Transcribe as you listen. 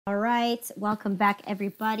All right, welcome back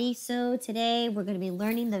everybody. So today we're going to be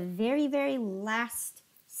learning the very last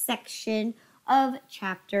section of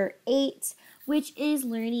chapter 8, which is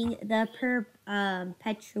learning the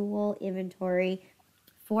perpetual inventory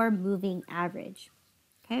for moving average.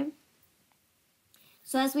 Okay?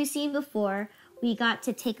 So as we've seen before, we got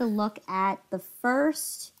to take a look at the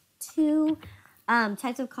first two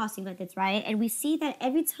types of costing methods, right? And we see that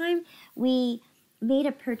every time we made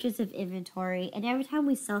a purchase of inventory and every time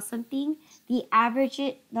we sell something, the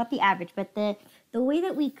way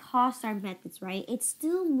that we cost our methods, right? It's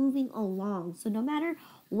still moving along. So no matter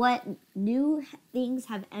what new things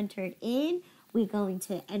have entered in, we're going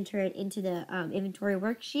to enter it into the inventory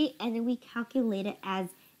worksheet and then we calculate it as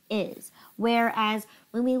is. Whereas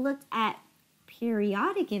when we looked at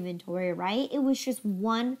periodic inventory, right, it was just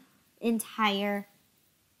one entire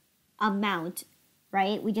amount,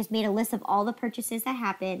 right? We just made a list of all the purchases that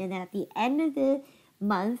happened, and then at the end of the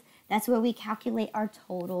month, that's where we calculate our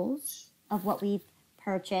totals of what we've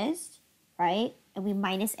purchased, right? And we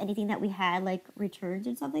minus anything that we had, like returns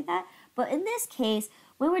and stuff like that. But in this case,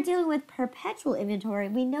 when we're dealing with perpetual inventory,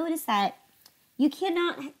 we notice that you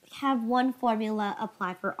cannot have one formula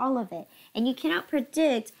apply for all of it. And you cannot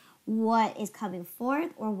predict what is coming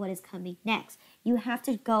forth or what is coming next. You have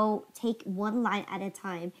to go take one line at a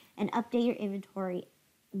time and update your inventory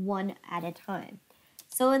one at a time.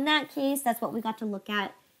 So in that case, that's what we got to look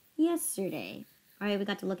at yesterday. All right, we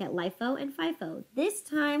got to look at LIFO and FIFO. This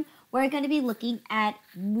time, we're going to be looking at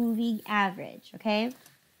moving average, okay?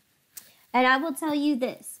 And I will tell you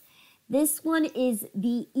this. This one is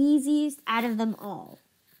the easiest out of them all,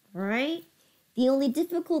 all right? The only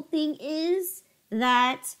difficult thing is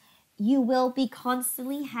that you will be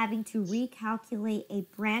constantly having to recalculate a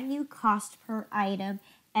brand new cost per item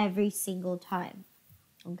every single time,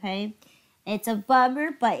 okay? It's a bummer,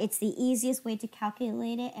 but it's the easiest way to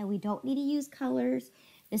calculate it, and we don't need to use colors.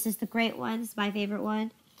 This is the great one. It's my favorite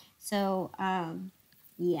one. So,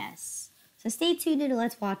 yes. So stay tuned and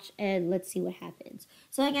let's watch and let's see what happens.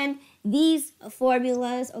 So again, these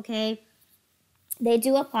formulas, okay, they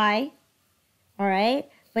do apply, all right?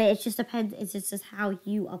 But it just depends, it's just how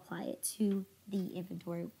you apply it to the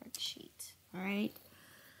inventory worksheet, all right?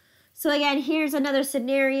 So again, here's another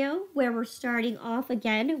scenario where we're starting off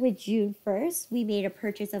again with June 1st. We made a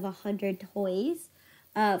purchase of 100 toys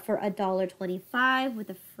for $1.25 with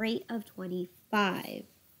a freight of $25,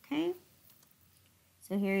 okay?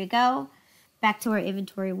 So here you go. Back to our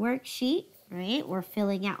inventory worksheet, right? We're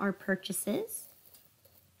filling out our purchases.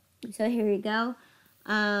 So here you go.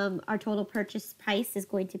 Our total purchase price is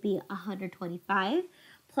going to be $125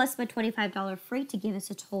 plus my $25 freight to give us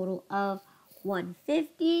a total of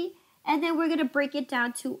 $150. And then we're going to break it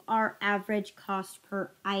down to our average cost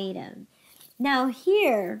per item. Now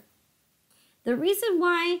here, the reason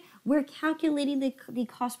why we're calculating the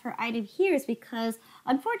cost per item here is because,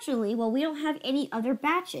 unfortunately, well, we don't have any other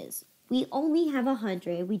batches. We only have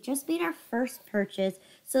 100. We just made our first purchase,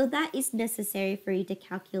 so that is necessary for you to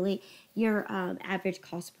calculate your average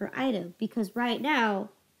cost per item. Because right now,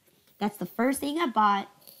 that's the first thing I bought.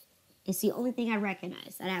 It's the only thing I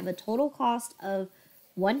recognize. And I have a total cost of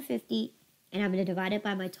 $150, and I'm going to divide it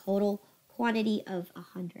by my total quantity of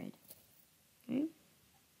 100. Okay.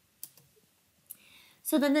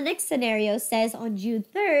 So then the next scenario says on June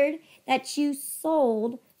 3rd that you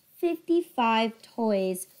sold 55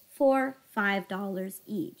 toys for $5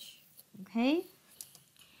 each, okay?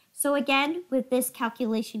 So again, with this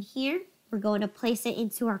calculation here, we're going to place it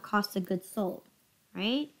into our cost of goods sold,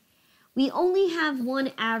 right? We only have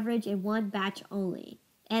one average and one batch only,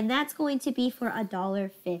 and that's going to be for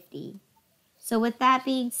 $1.50. So with that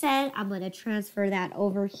being said, I'm going to transfer that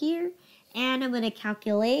over here, and I'm going to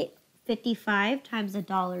calculate 55 times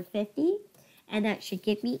 $1.50, and that should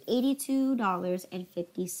give me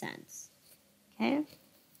 $82.50, okay?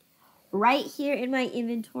 Right here in my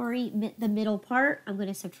inventory, the middle part, I'm going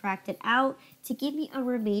to subtract it out to give me a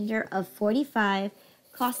remainder of 45,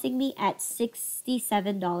 costing me at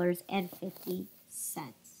 $67.50.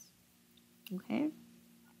 Okay?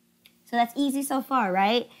 So that's easy so far,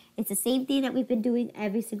 right? It's the same thing that we've been doing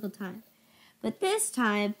every single time. But this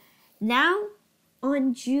time, now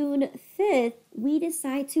on June 5th, we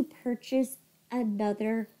decide to purchase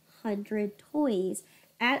another 100 toys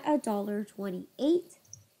at $1.28.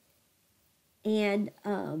 And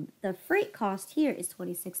the freight cost here is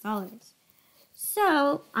 $26.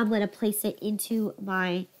 So I'm going to place it into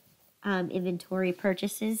my inventory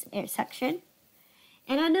purchases section.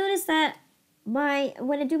 And I noticed that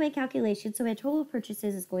when I do my calculation, so my total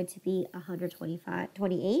purchases is going to be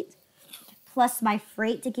 $128 plus my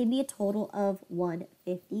freight to give me a total of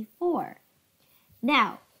 $154.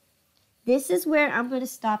 Now, this is where I'm going to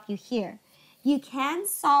stop you here. You can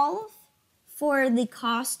solve for the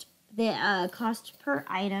cost per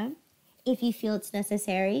item if you feel it's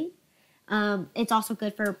necessary. It's also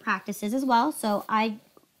good for practices as well, so I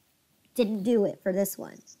didn't do it for this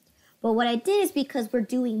one. But what I did is because we're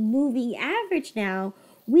doing moving average now,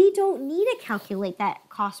 we don't need to calculate that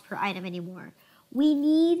cost per item anymore. We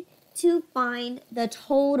need to find the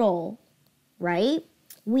total, right?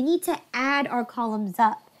 We need to add our columns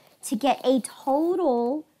up to get a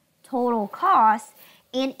total cost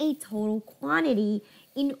and a total quantity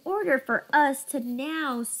in order for us to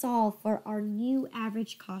now solve for our new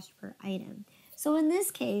average cost per item. So in this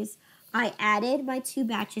case, I added my two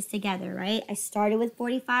batches together, right? I started with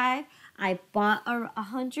 45, I bought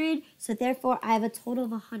 100, so therefore I have a total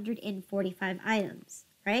of 145 items,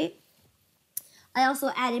 right? I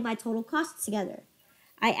also added my total costs together.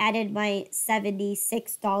 I added my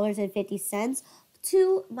 $76.50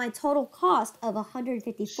 to my total cost of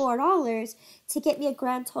 $154 to get me a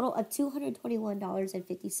grand total of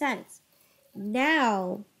 $221.50.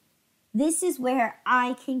 Now, this is where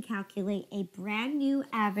I can calculate a brand new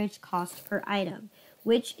average cost per item,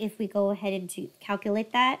 which if we go ahead and to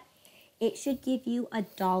calculate that, it should give you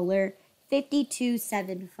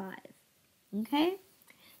 $1.5275. Okay?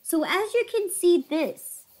 So as you can see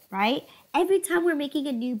this, right? Every time we're making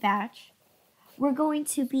a new batch, we're going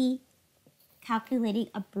to be calculating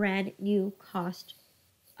a brand new cost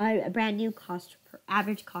per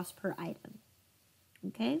average cost per item.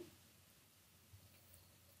 Okay?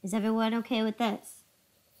 Is everyone okay with this?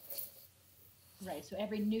 Right, so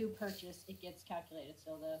every new purchase, it gets calculated.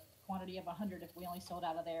 So the quantity of 100, if we only sold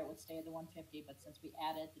out of there, it would stay at the 150. But since we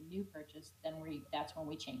added the new purchase, then that's when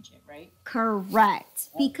we change it, right? Correct.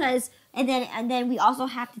 Okay. Because and then we also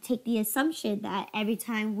have to take the assumption that every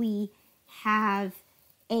time we sell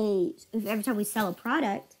a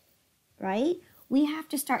product, right? We have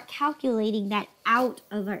to start calculating that out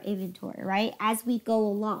of our inventory, right? As we go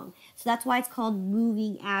along. So that's why it's called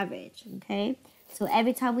moving average, okay? So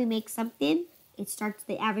every time we make something,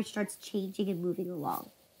 the average starts changing and moving along,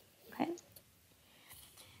 okay?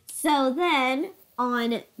 So then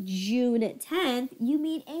on June 10th, you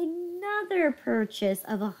made another purchase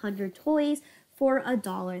of 100 toys for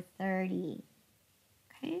 $1.30,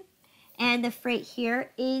 okay? And the freight here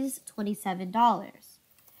is $27.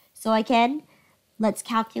 So again, let's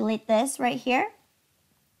calculate this right here.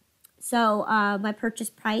 So my purchase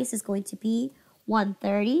price is going to be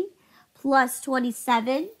 $130 plus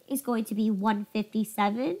 27 is going to be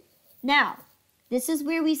 $157. Now, this is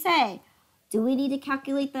where we say, do we need to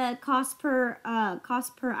calculate the cost per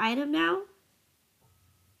item now?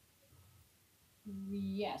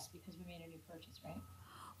 Yes, because we made a new purchase, right?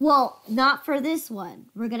 Well, not for this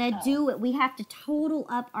one. We're going to do it. We have to total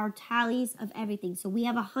up our tallies of everything. So we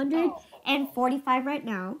have 145 right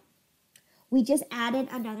now. We just added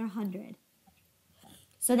another 100.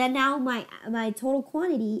 So then now my total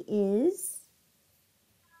quantity is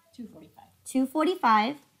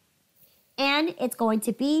 245. And it's going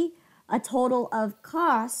to be a total of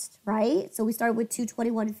cost, right? So we started with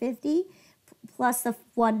 $221.50 plus the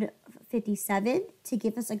 $157 to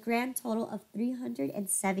give us a grand total of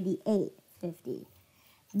 $378.50.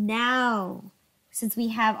 Now, since we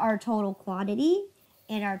have our total quantity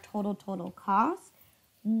and our total cost,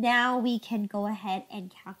 now we can go ahead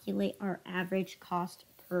and calculate our average cost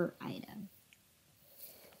per item.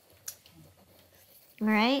 All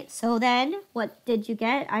right, so then what did you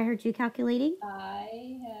get? I heard you calculating.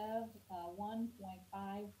 I have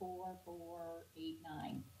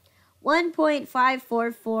 1.54489.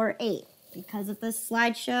 1.5448. Because of this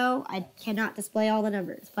slideshow, I cannot display all the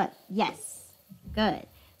numbers, but yes, good.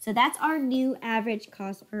 So that's our new average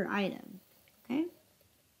cost per item, okay?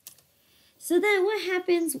 So then what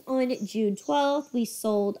happens on June 12th? We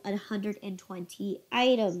sold 120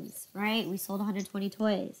 items, right? We sold 120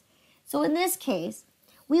 toys. So in this case,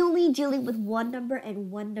 we only dealing with one number and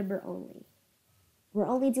one number only. We're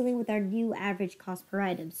only dealing with our new average cost per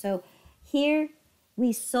item. So here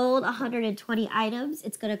we sold 120 items.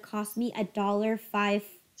 It's going to cost me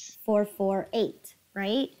 $1.5448,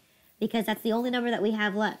 right? Because that's the only number that we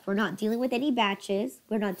have left. We're not dealing with any batches.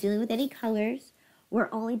 We're not dealing with any colors. We're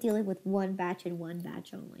only dealing with one batch and one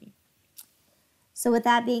batch only. So with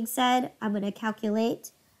that being said, I'm going to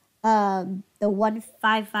calculate the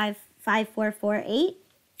 1.555448.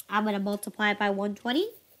 I'm going to multiply it by 120.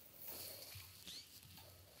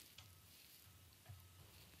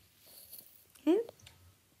 Okay.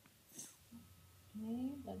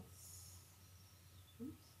 Okay,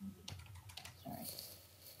 sorry.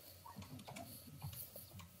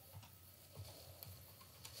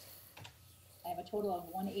 I have a total of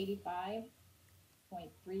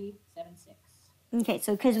 185.376. Okay,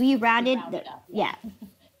 so because we rounded, Up. Yeah.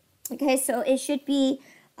 Okay, so it should be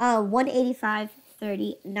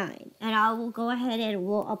 185.39. And I will go ahead and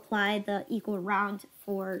we'll apply the equal round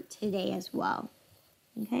for today as well.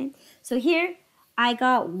 Okay, so here I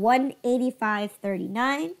got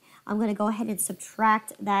 185.39. I'm going to go ahead and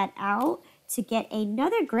subtract that out to get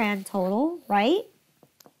another grand total, right,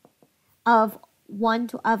 of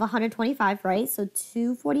 125, right? So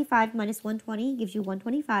 245 minus 120 gives you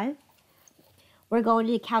 125. We're going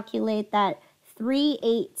to calculate that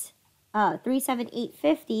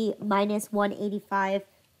 37850 minus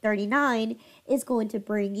 185.39 is going to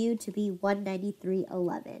bring you to be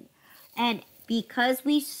 193.11. And because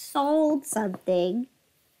we sold something,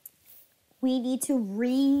 we need to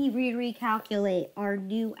recalculate our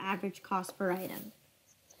new average cost per item.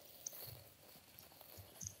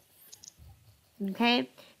 Okay?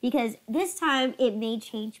 Because this time it may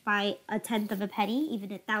change by 1/10 of a penny, even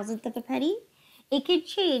 1,000th of a penny. It could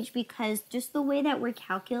change because just the way that we're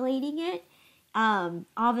calculating it,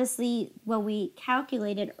 obviously when we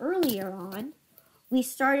calculated earlier on, we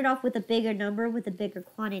started off with a bigger number with a bigger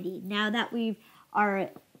quantity. Now that we are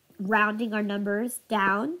rounding our numbers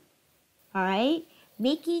down, all right,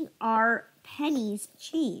 making our pennies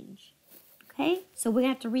change. Okay, so we're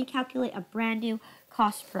going to have to recalculate a brand new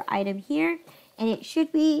cost per item here, and it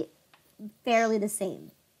should be fairly the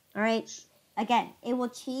same. All right, again, it will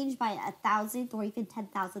change by 1,000th or even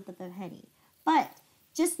 10,000th of a penny, but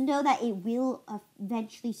just know that it will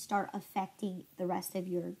eventually start affecting the rest of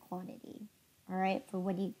your quantity. All right, for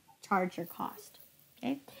when you charge your cost.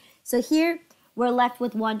 Okay, so here we're left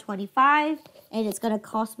with 125, and it's going to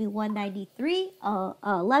cost me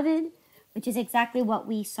 193.11, which is exactly what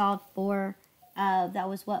we solved for. That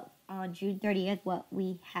was what on June 30th, what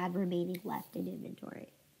we had remaining left in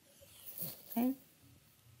inventory. Okay.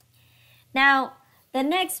 Now, the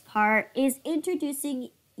next part is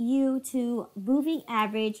introducing you to moving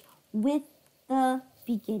average with the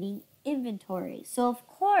beginning inventory. So, of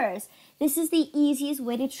course, this is the easiest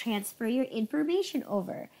way to transfer your information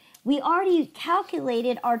over. We already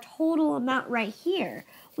calculated our total amount right here.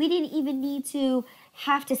 We didn't even need to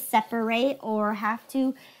have to separate or have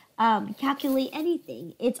to calculate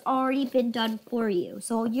anything. It's already been done for you.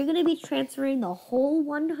 So you're going to be transferring the whole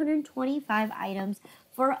 125 items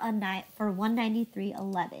for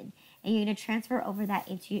 193.11, and you're going to transfer over that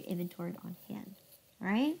into your inventory on hand. All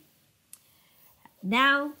right?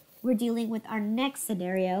 Now we're dealing with our next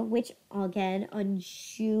scenario, which again on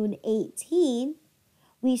June 18,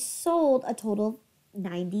 we sold a total of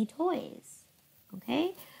 90 toys.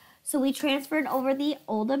 Okay? So we transferred over the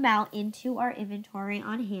old amount into our inventory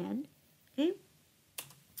on hand. Okay?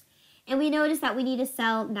 And we noticed that we need to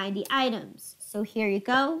sell 90 items. So here you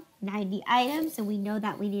go, 90 items, and we know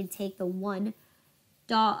that we need to take the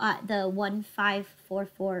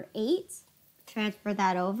 15448, transfer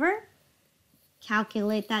that over,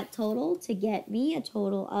 calculate that total to get me a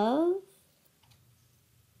total of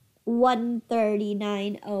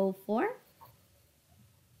 139.04.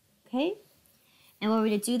 Okay? And when we're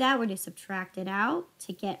going to do that, we're going to subtract it out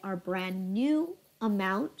to get our brand new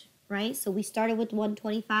amount, right? So we started with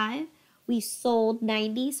 125. We sold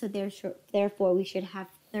 90, so therefore we should have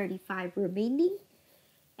 35 remaining.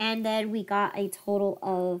 And then we got a total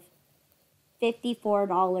of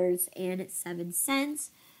 $54.07,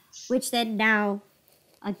 which then now,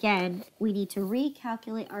 again, we need to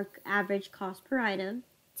recalculate our average cost per item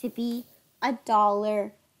to be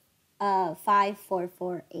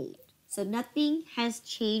 $1.5448. So nothing has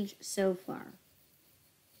changed so far.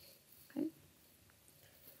 Okay.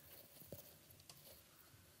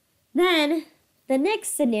 Then the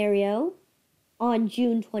next scenario, on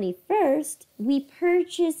June 21st, we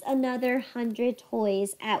purchased another 100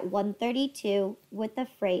 toys at $132 with a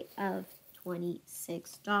freight of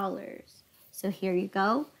 $26. So here you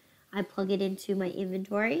go. I plug it into my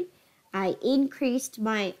inventory. I increased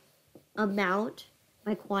my amount,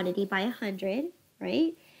 my quantity by 100,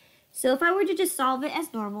 right? So if I were to just solve it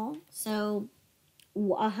as normal, so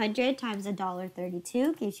 100 times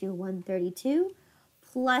 $1.32 gives you 132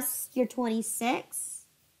 plus your 26,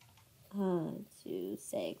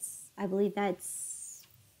 26, I believe that's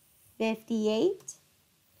 58,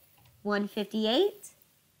 158,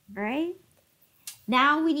 all right?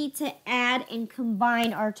 Now we need to add and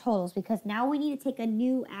combine our totals because now we need to take a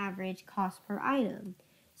new average cost per item.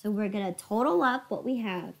 So we're going to total up what we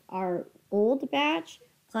have, our old batch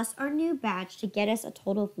plus our new batch to get us a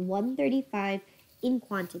total of 135 in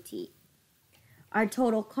quantity. Our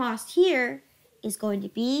total cost here is going to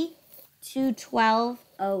be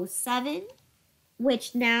 $212.07,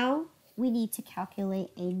 which now we need to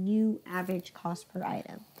calculate a new average cost per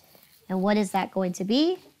item. And what is that going to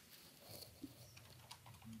be?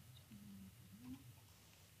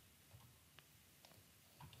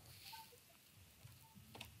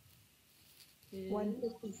 Is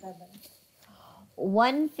 157.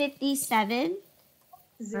 157.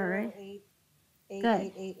 Zero eight eight Good.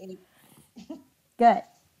 eight eight eight. Good.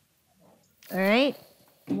 All right.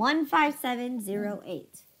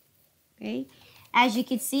 15708. Okay. As you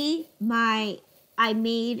can see, I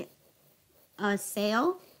made a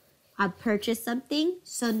sale. I purchased something.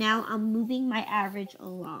 So now I'm moving my average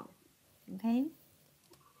along. Okay.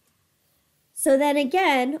 So then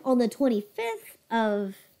again, on the 25th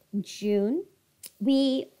of June,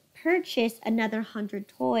 we purchased another 100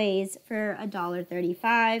 toys for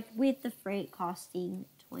 $1.35 with the freight costing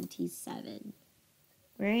 $27.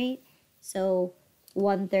 Right? So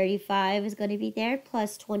 135 is going to be there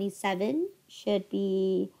plus 27 should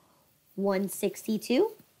be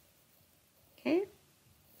 162. Okay?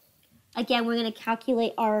 Again, we're going to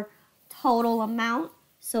calculate our total amount.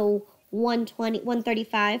 So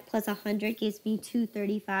 135 plus 100 gives me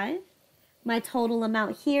 235. My total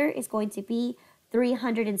amount here is going to be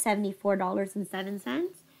 $374.07.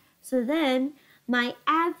 So then my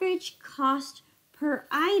average cost per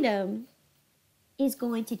item is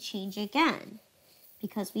going to change again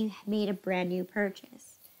because we made a brand new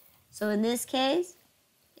purchase. So in this case,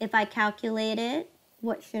 if I calculate it,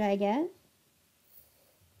 what should I get?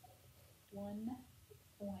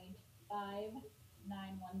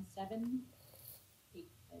 1.5917.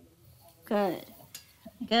 Good.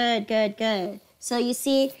 Good, good, good. So you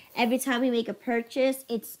see, every time we make a purchase,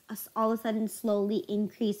 it's all of a sudden slowly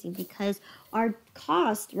increasing because our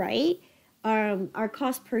cost, right? Our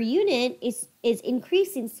cost per unit is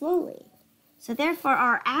increasing slowly. So therefore,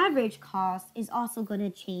 our average cost is also going to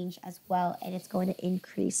change as well, and it's going to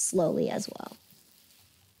increase slowly as well.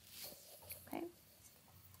 Okay.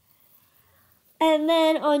 And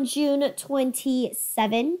then on June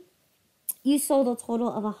 27, you sold a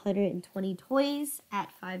total of 120 toys at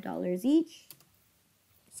 $5 each.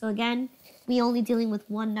 So again, we only dealing with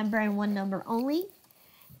one number and one number only.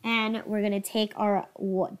 And we're going to take our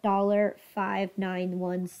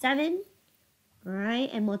 $5917, all right,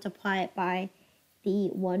 and multiply it by the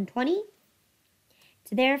 120.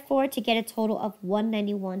 So therefore, to get a total of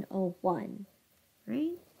 191.01,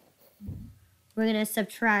 right? We're going to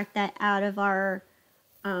subtract that out of our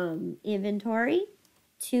inventory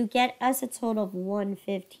to get us a total of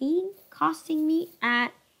 115, costing me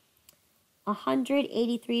at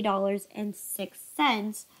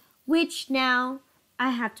 $183.06, which now I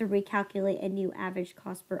have to recalculate a new average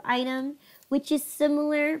cost per item, which is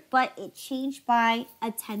similar, but it changed by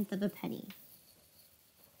 1/10 of a penny.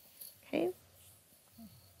 Okay?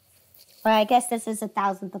 Or I guess this is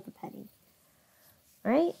 1/1000th of a penny.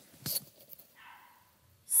 All right?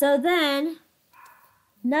 So then,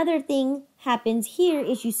 another thing happens here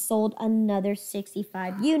is you sold another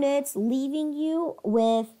 65 units, leaving you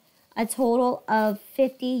with a total of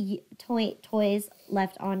 50 toys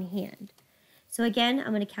left on hand. So again,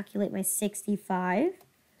 I'm going to calculate my 65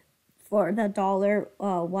 for the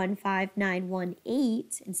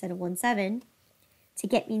 $15918 instead of 17 to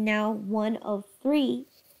get me now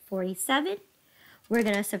 103.47. We're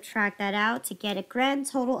going to subtract that out to get a grand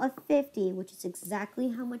total of 50, which is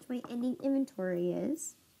exactly how much my ending inventory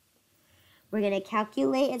is. We're going to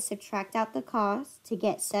calculate and subtract out the cost to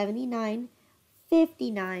get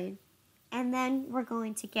 79.59. And then we're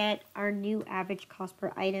going to get our new average cost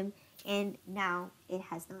per item, and now it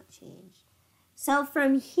has not changed. So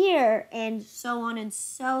from here and so on and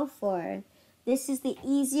so forth, this is the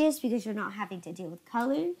easiest because you're not having to deal with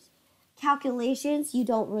colors. Calculations, you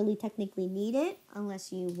don't really technically need it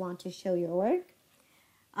unless you want to show your work.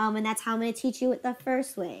 And that's how I'm going to teach you it the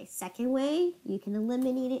first way. Second way, you can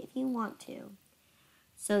eliminate it if you want to.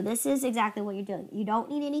 So this is exactly what you're doing. You don't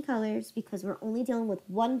need any colors because we're only dealing with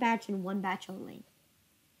one batch and one batch only.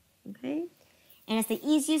 Okay? And it's the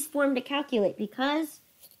easiest form to calculate because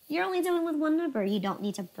you're only dealing with one number. You don't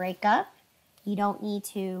need to break up. You don't need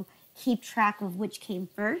to keep track of which came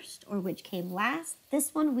first or which came last.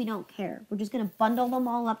 This one, we don't care. We're just going to bundle them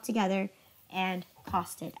all up together and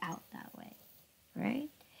cost it out that way. All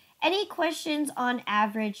right? Any questions on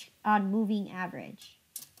average, on moving average?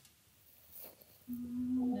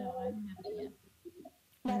 No, I haven't yet.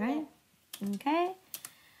 All right. Okay.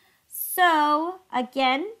 So,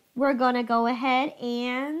 again, we're going to go ahead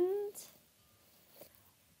and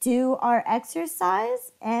do our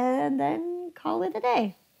exercise and then call it a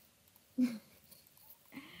day.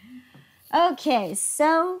 Okay,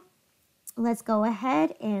 so let's go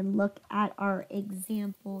ahead and look at our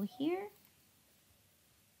example here.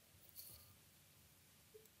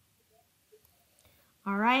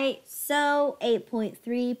 All right, so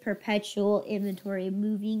 8.3 perpetual inventory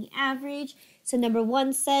moving average. So number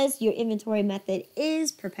 1 says your inventory method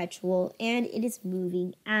is perpetual and it is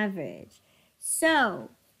moving average. So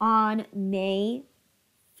on May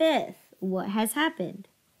 5th, what has happened?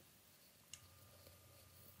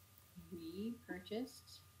 We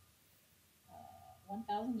purchased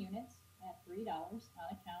 1,000 units at $3 on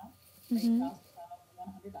account. Freight cost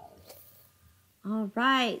about $100. All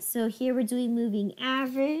right, so here we're doing moving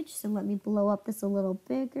average. So let me blow up this a little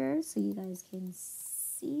bigger so you guys can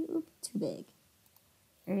see. Oop, too big.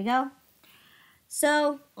 There you go.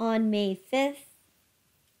 So on May 5th,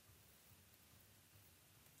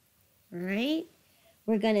 all right,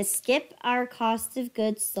 we're going to skip our cost of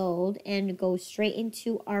goods sold and go straight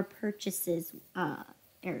into our purchases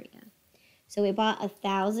area. So we bought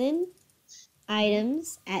 1,000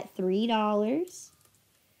 items at $3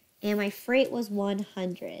 and my freight was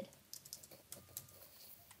 100.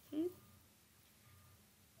 Okay.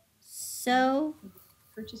 So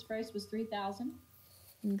Purchase price was $3,000,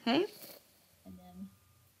 okay. and then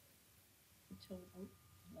the total.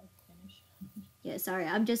 Finish. Yeah, sorry,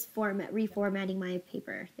 I'm just reformatting my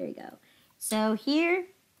paper. There you go. So here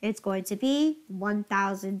it's going to be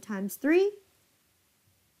 1,000 times 3.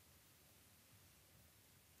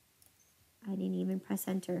 I didn't even press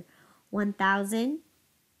enter. 1,000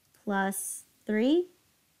 plus 3,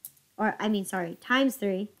 or I mean, sorry, times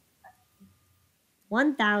 3.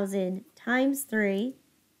 1,000 times 3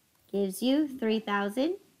 gives you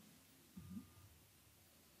 3,000.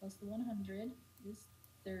 Plus the 100 is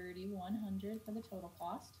 3,100 for the total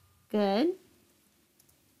cost. Good.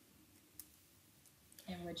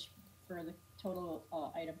 And which for the total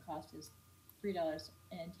item cost is $3.10.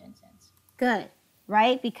 Good,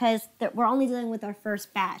 right? Because we're only dealing with our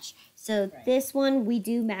first batch. So Right. this one we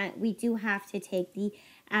do have to take the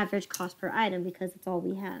average cost per item because that's all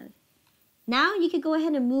we have. Now you could go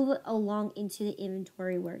ahead and move it along into the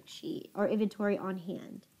inventory worksheet or inventory on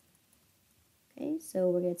hand. Okay, so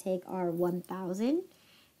we're going to take our 1,000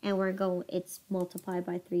 and it's multiplied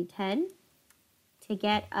by 310 to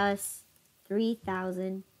get us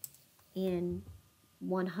 $3,100.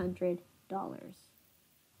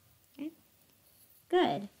 Okay,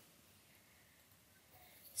 good.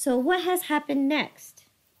 So what has happened next?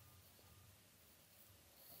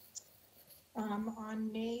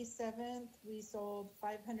 On May 7th, we sold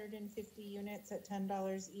 550 units at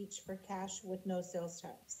 $10 each for cash with no sales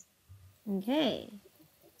tax. Okay,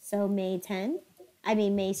 so May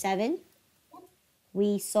 7,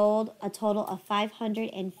 we sold a total of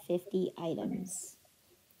 550 items.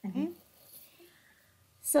 Okay.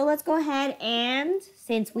 So let's go ahead and,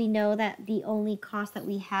 since we know that the only cost that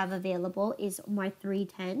we have available is my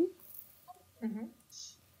 310,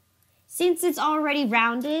 since it's already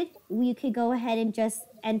rounded, we could go ahead and just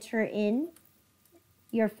enter in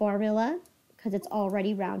your formula because it's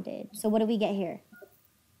already rounded. So what do we get here?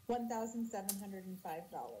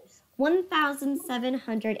 $1,705.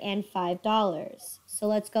 $1,705. So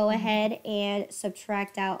let's go ahead and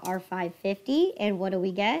subtract out our 550, and what do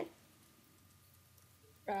we get?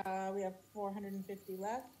 We have 450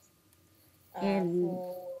 left And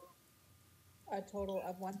for a total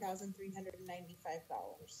of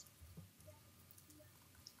 $1,395.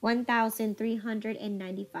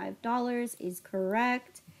 $1,395 is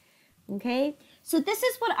correct. Okay, so this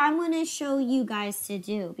is what I'm going to show you guys to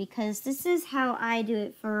do because this is how I do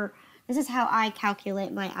it this is how I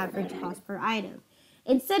calculate my average cost per item.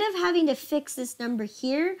 Instead of having to fix this number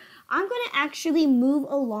here, I'm going to actually move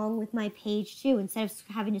along with my page too. Instead of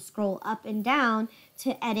having to scroll up and down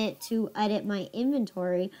to edit my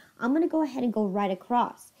inventory, I'm going to go ahead and go right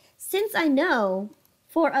across. Since I know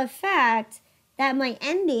for a fact that my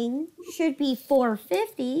ending should be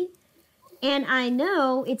 450, and I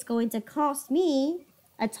know it's going to cost me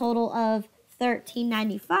a total of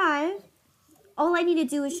 $13.95, all I need to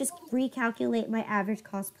do is just recalculate my average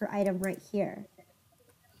cost per item right here.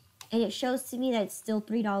 And it shows to me that it's still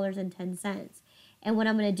 $3.10. And what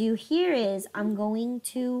I'm going to do here is I'm going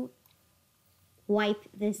to wipe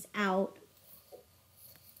this out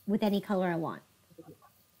with any color I want.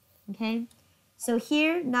 Okay? So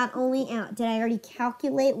here, not only did I already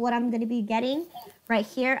calculate what I'm going to be getting, right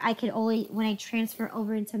here, I could only, when I transfer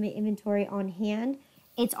over into my inventory on hand,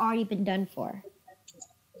 it's already been done for.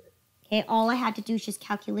 Okay, all I had to do is just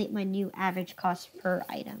calculate my new average cost per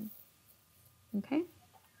item. Okay?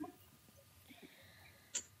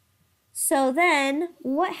 So then,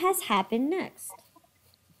 what has happened next?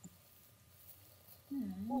 Is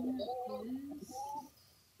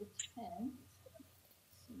the 10th.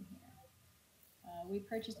 Let's see here. We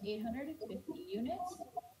purchased 850 units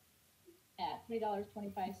at $3.25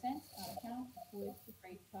 on account with the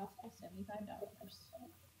freight cost of $75.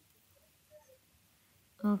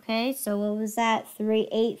 Okay, so what was that?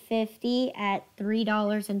 850 at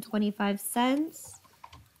 $3.25.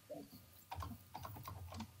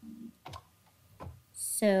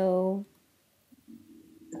 So,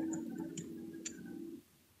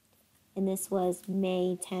 and this was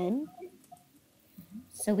May 10.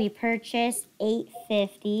 So we purchased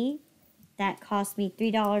 850. That cost me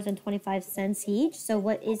 $3.25 each. So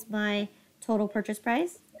what is my total purchase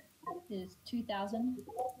price? Is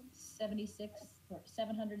 $2,076 or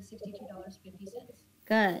 $762.50.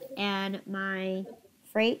 Good. And my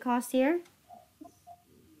freight cost here?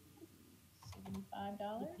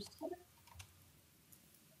 $75 is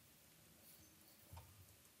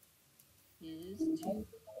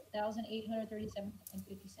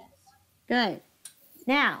 $2,837.50. Good.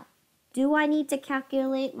 Now, do I need to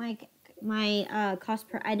calculate my cost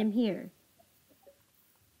per item here?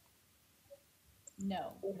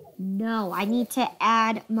 No. No, I need to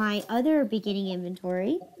add my other beginning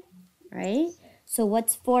inventory, right? So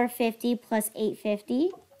what's 450 plus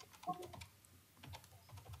 850?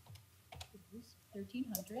 Is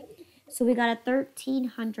 1,300. So we got a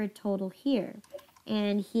 1,300 total here.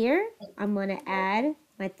 And here, I'm going to add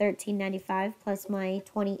my 1,395 plus my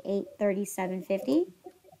 2,837.50.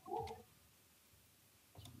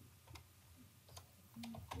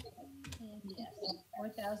 And yes,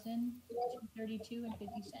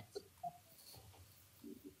 $4,232.50.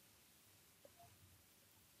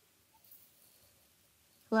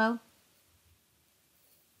 Hello?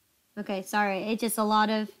 Okay, sorry. It's just a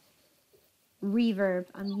lot of reverb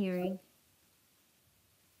I'm hearing.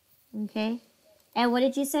 Okay. And what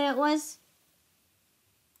did you say it was?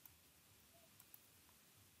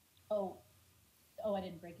 Oh, I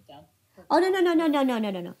didn't break it down. Oh, no.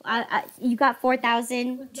 You got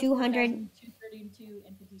 4,200. 232.50.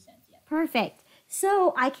 Yeah. Perfect.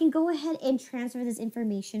 So I can go ahead and transfer this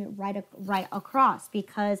information right across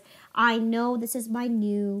because I know this is my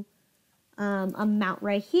new amount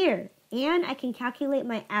right here. And I can calculate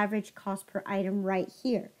my average cost per item right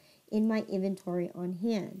here in my inventory on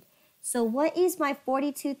hand. So what is my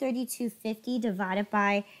 4232.50 divided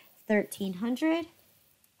by 1,300?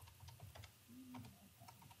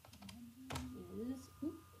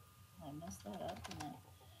 I messed that up.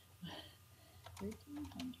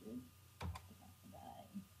 1,300 divided by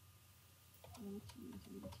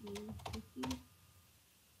 4232.50.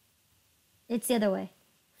 It's the other way.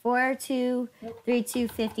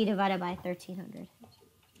 4232.50 divided by 1,300.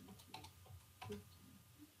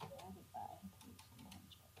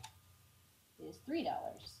 Is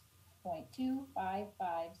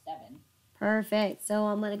 $3.2557. Perfect. So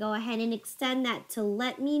I'm going to go ahead and extend that to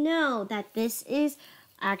let me know that this is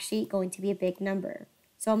actually going to be a big number.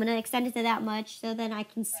 So I'm going to extend it to that much so then I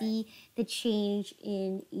can see the change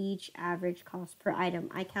in each average cost per item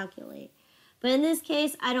I calculate. But in this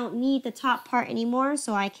case, I don't need the top part anymore,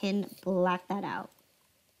 so I can black that out.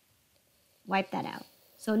 Wipe that out.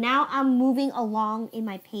 So now I'm moving along in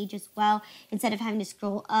my page as well. Instead of having to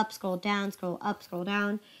scroll up, scroll down, scroll up, scroll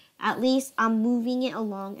down, at least I'm moving it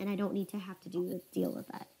along and I don't need to have to deal with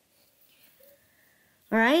that.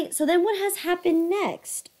 All right, so then what has happened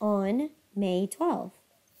next on May 12th?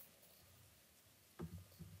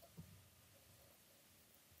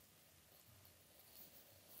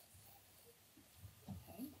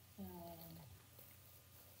 Okay.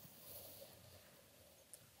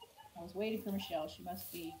 I was waiting for Michelle. She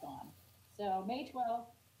must be gone. So May 12th.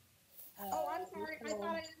 Oh, I'm sorry. I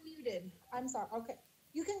thought I unmuted. I'm sorry. Okay.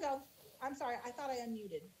 You can go. I'm sorry. I thought I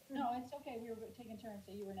unmuted. No, it's okay. We were taking turns,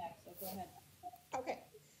 so you were next. So go ahead. Okay.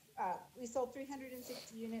 We sold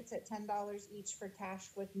 360 units at $10 each for cash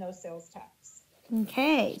with no sales tax.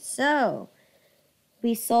 Okay, so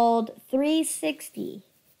we sold 360.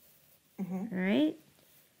 All right.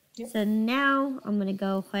 Yep. So now I'm going to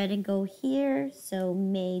go ahead and go here. So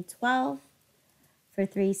May 12th for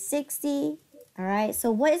 360. All right.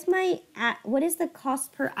 So what is the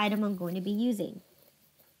cost per item I'm going to be using?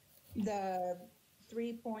 The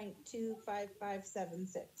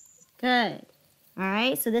 3.25576. Good. All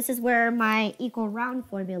right. So this is where my equal round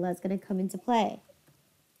formula is going to come into play.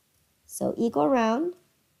 So equal round.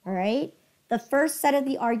 All right. The first set of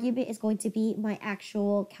the argument is going to be my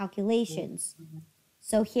actual calculations.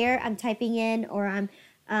 So here I'm typing in, or I'm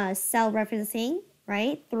cell referencing,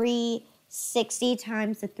 right? 360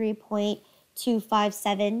 times the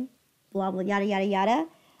 3.257, blah, blah, yada, yada, yada.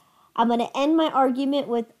 I'm going to end my argument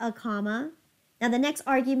with a comma. Now the next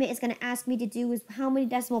argument is going to ask me to do is how many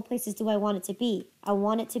decimal places do I want it to be? I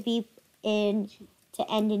want it to be to end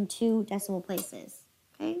in 2 decimal places,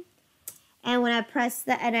 okay? And when I press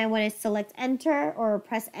that, and I want to select enter or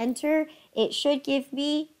press enter, it should give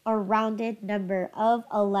me a rounded number of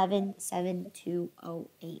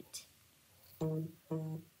 117208.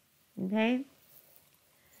 Okay.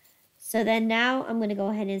 So then now I'm going to go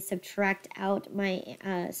ahead and subtract out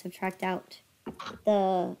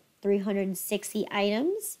the 360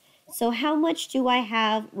 items. So how much do I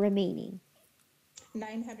have remaining?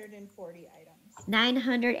 940 items.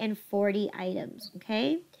 940 items,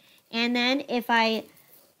 okay? And then if I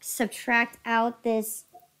subtract out this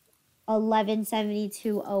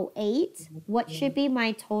 117208, what should be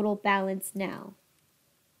my total balance now?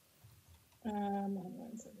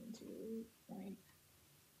 1172.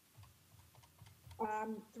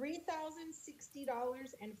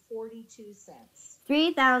 $3,060.42.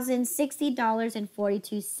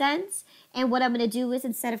 $3,060.42. And what I'm going to do is,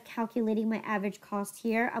 instead of calculating my average cost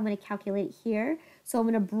here, I'm going to calculate it here. So I'm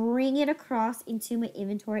going to bring it across into my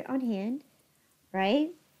inventory on hand,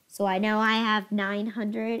 right? So I know I have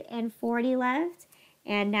 940 left.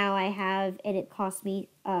 And now I have, and it cost me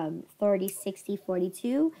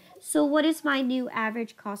 $30.60.42. So what is my new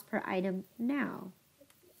average cost per item now?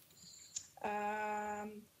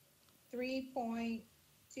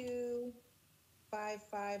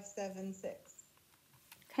 3.25576.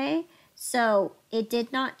 Okay, so it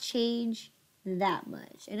did not change that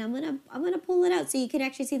much, and I'm gonna pull it out so you can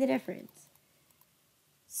actually see the difference.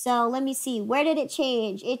 So let me see, where did it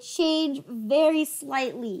change? It changed very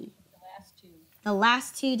slightly. The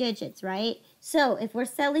last two digits, right? So if we're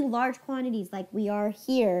selling large quantities like we are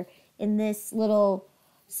here in this little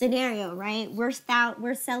scenario, right? We're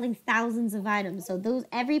selling thousands of items, so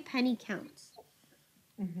every penny counts.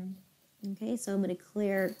 Okay, so I'm going to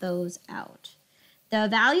clear those out. The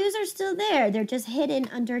values are still there. They're just hidden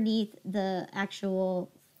underneath the actual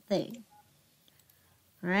thing.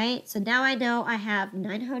 All right, so now I know I have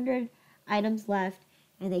 900 items left,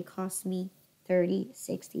 and they cost me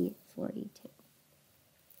 $30.60.42.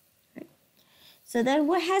 Right. So then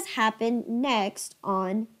what has happened next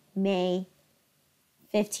on May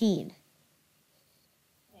 15?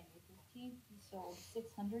 May 15th, we sold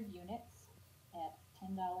 600 units at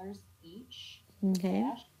 $10 each. Okay.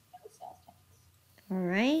 Cash, no sales tax. All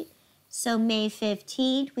right. So May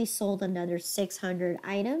 15th, we sold another 600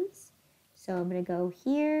 items. So I'm going to go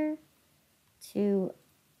here to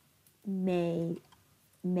May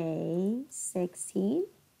 16th.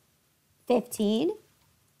 15.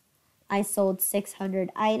 I sold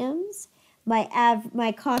 600 items.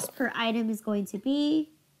 My cost per item is going to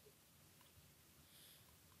be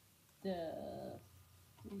The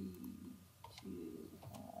 3, 2,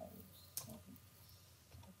 5, 7,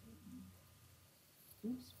 7.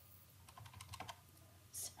 Oops.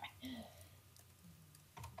 Sorry.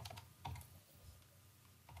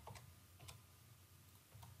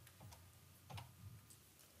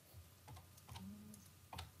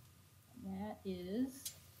 That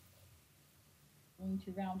is going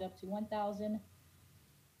to round up to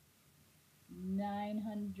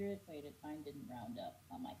 1,900. Wait, mine didn't round up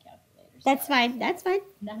on my calculator. That's fine. That's fine.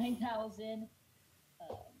 9,000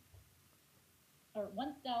 or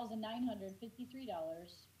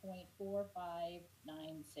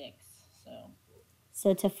 $1,953.4596.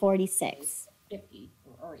 So to 46. 50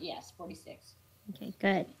 or yes, 46. Okay,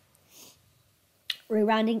 good. We're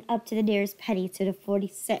rounding up to the nearest penny to the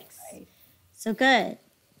 46. Right. So good.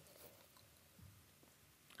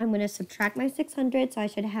 I'm going to subtract my 600, so I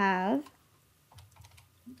should have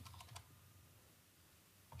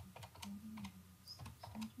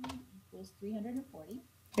 600 equals 340.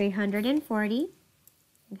 340.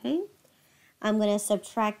 Okay. I'm going to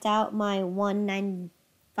subtract out my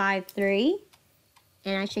 1953,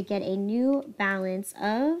 and I should get a new balance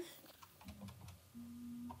of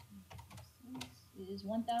is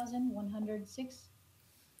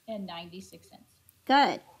 $1,106.96.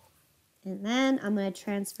 good. And then I'm going to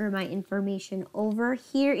transfer my information over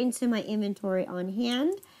here into my inventory on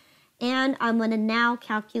hand. And I'm going to now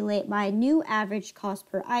calculate my new average cost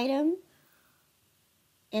per item.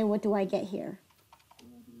 And what do I get here?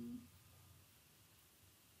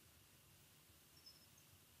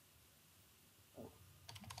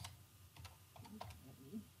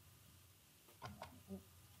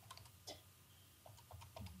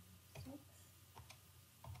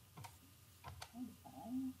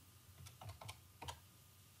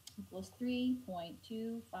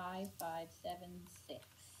 3.25576.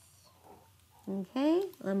 Okay,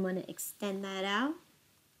 I'm going to extend that out.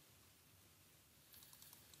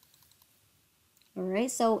 All right,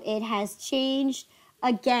 so it has changed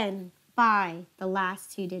again by the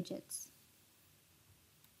last two digits.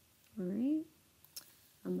 All right.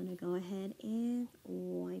 I'm going to go ahead and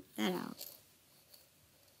wipe that out.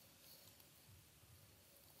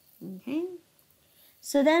 Okay.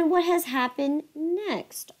 So then what has happened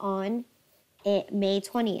next on May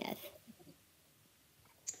 20th?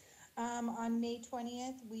 On May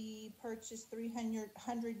 20th, we purchased 300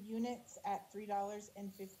 units at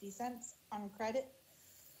 $3.50 on credit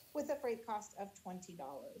with a freight cost of $20.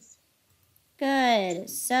 Good.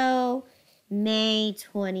 So May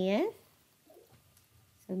 20th.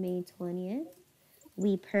 So May 20th,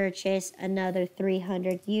 we purchased another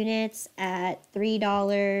 300 units at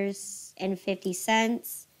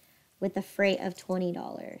 $3.50 with a freight of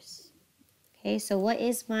 $20. Okay, so what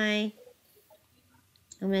is my,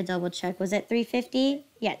 I'm going to double check. Was it 350?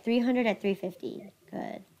 Yeah, 300 at 350.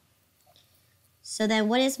 Good. So then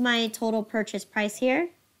what is my total purchase price here?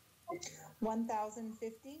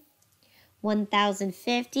 $1,050.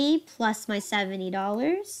 $1,050 plus my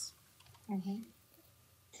 $70.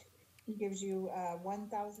 It gives you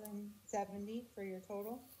 $1,070 for your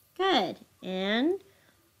total. Good. And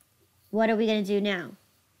what are we going to do now?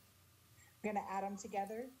 We're going to add them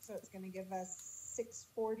together, so it's going to give us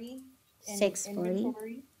 $640 in 640.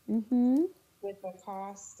 inventory Mm-hmm. with a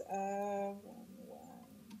cost of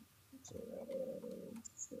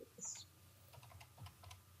 1,006.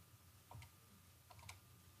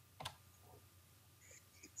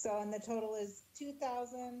 So, and the total is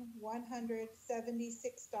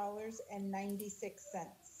 $2,176.96.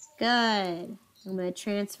 Good. I'm going to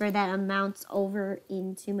transfer that amount over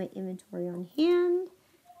into my inventory on hand.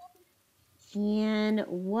 And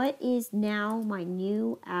what is now my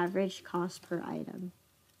new average cost per item?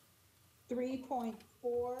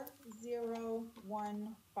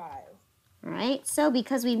 3.4015. All right. So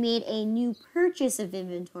because we made a new purchase of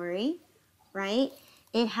inventory, right,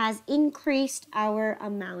 it has increased our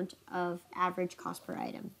amount of average cost per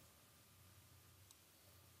item.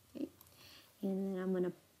 Okay. And then I'm going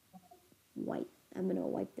to wipe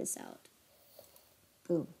this out.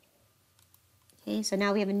 Boom. Okay, so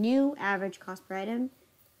now we have a new average cost per item.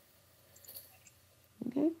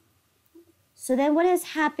 Okay. So then what has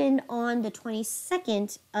happened on the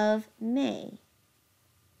 22nd of May?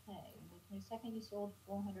 Okay, on the 22nd, you sold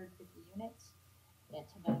 450 units at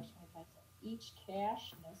 $10.25 each,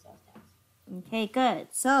 cash, no sales tax. Okay, good.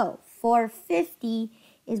 So 450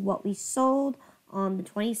 is what we sold on the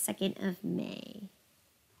 22nd of May.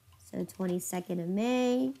 So 22nd of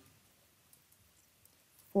May,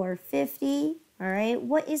 450. All right,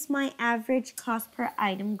 what is my average cost per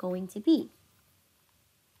item going to be?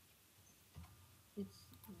 It's,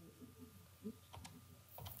 oops.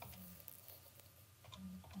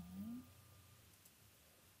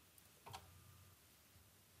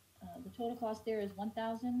 The total cost there is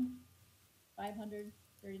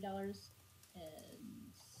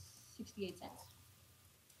 $1,530.68.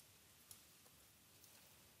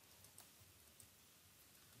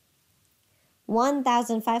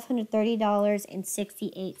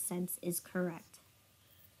 $1,530.68 is correct.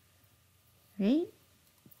 Right?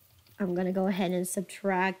 I'm going to go ahead and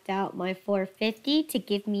subtract out my 450 to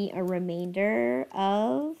give me a remainder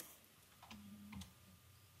of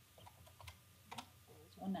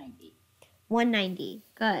 190. 190.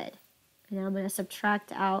 Good. And now I'm going to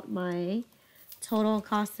subtract out my total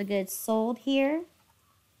cost of goods sold here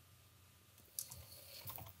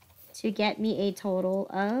to get me a total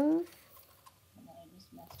of, And then I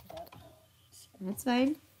just messed it up. that's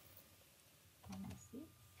fine. Let me see.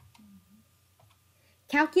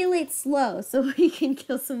 Calculate slow so we can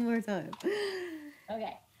kill some more time.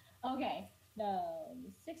 Okay. No,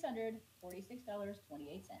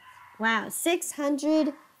 $646.28. Wow,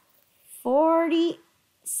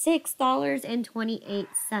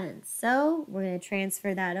 $646.28. So we're going to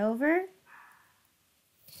transfer that over.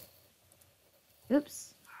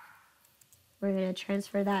 Oops. We're going to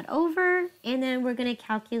transfer that over, and then we're going to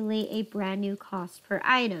calculate a brand new cost per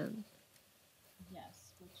item.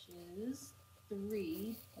 Yes, which is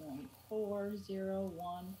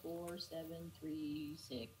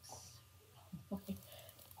 3.40147336.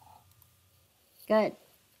 Good.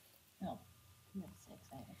 No, you have 6.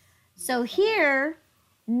 I have So here,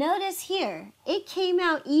 notice here, it came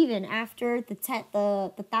out even after the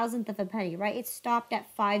thousandth of a penny, right? It stopped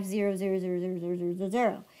at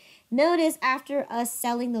 5000000. Notice after us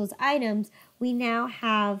selling those items, we now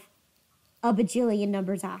have a bajillion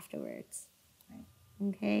numbers afterwards. Right.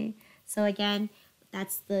 Okay, so again,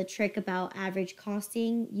 that's the trick about average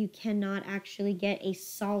costing. You cannot actually get a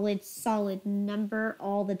solid number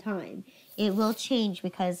all the time. It will change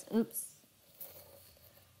because, oops.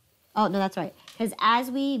 Oh, no, that's right. Because as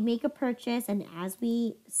we make a purchase and as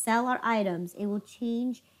we sell our items, it will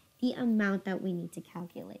change the amount that we need to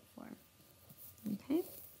calculate for. Okay?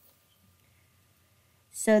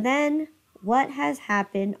 So then, what has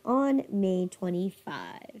happened on May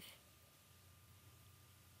 25?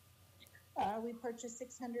 We purchased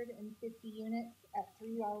 650 units at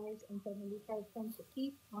 $3.75 a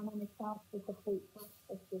piece on an account with a freight cost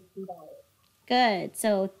of $50. Good.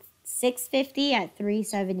 So 650 at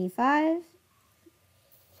 375.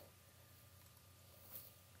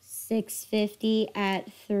 650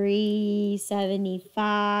 at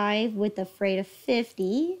 375 with a freight of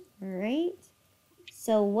 50. All right.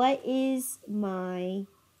 So what is my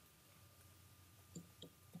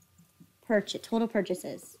total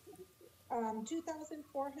purchases?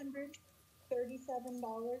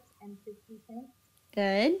 $2,437.50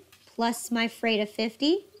 Good. Plus my freight of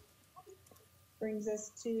 50. brings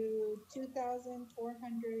us to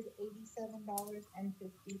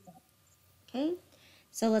 $2,487.50. Okay.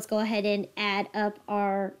 So let's go ahead and add up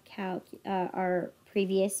our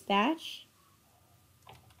previous batch.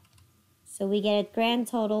 So we get a grand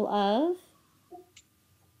total of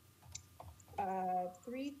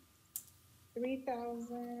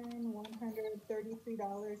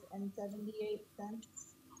 $3,133.78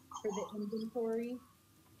 for the inventory,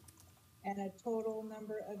 and a total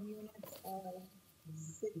number of units of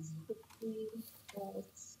 650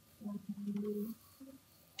 plus 100,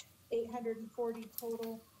 840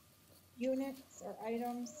 total units or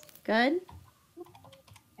items, good.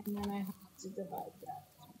 and then I have to divide that.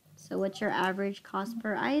 So what's your average cost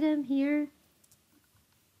per item here?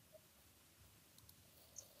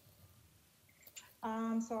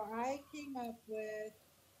 So I came up with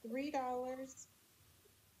 $3,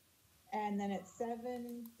 and then it's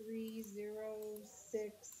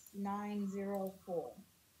 7306904.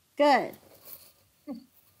 Good. All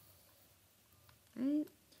right.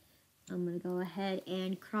 I'm going to go ahead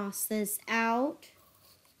and cross this out.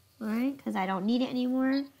 All right, because I don't need it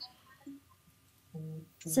anymore.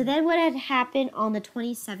 So then what had happened on the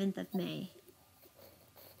 27th of May?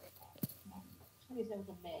 27th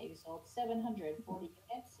of May, we sold 740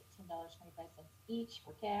 units at $10.25 each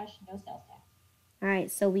for cash, no sales tax. All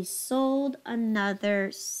right, so we sold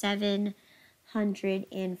another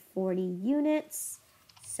 740 units.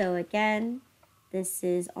 So again, this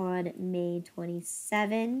is on May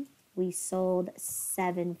 27. We sold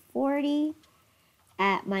 740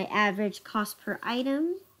 at my average cost per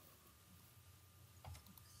item.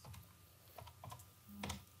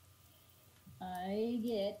 I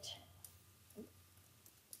get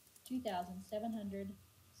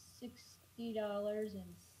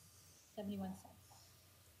 $2,760.71.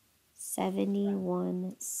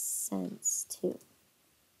 71 cents too.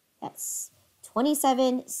 Yes.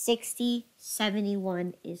 27, 60,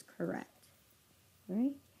 71 is correct. All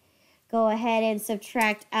right. Go ahead and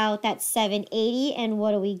subtract out that 780, and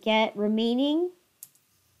what do we get remaining?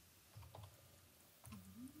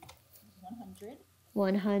 100.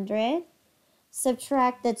 100.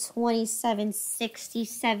 Subtract the 27, 60,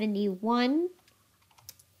 71,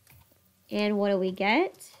 and what do we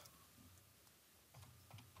get?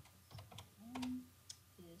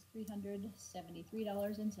 Is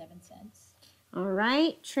 $373.07. All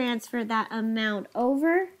right, transfer that amount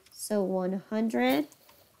over. So 100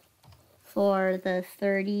 for the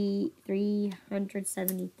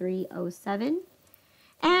 373.07,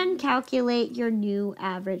 and calculate your new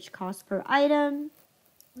average cost per item.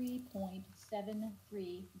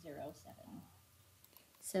 3.7307.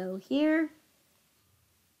 So here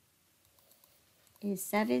is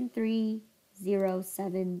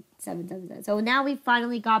 730,777. So now we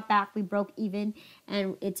finally got back. We broke even,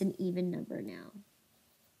 and it's an even number now.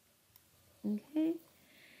 Okay.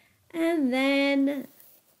 And then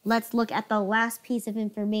let's look at the last piece of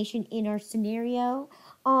information in our scenario.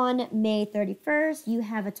 On May 31st, you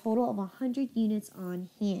have a total of 100 units on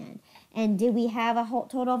hand. And did we have a whole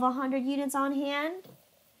total of 100 units on hand?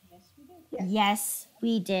 Yes, we did. Yes,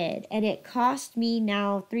 we did. And it cost me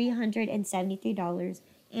now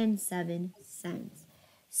 $373.07.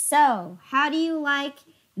 So, how do you like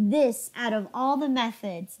this out of all the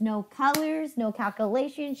methods? No colors, no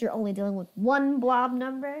calculations. You're only dealing with one blob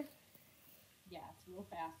number. Yeah, it's a little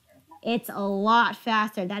faster. It's a lot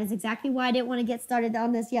faster. That is exactly why I didn't want to get started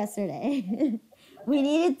on this yesterday. We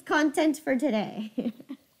needed content for today.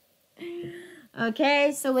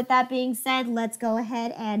 Okay, so with that being said, let's go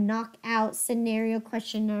ahead and knock out scenario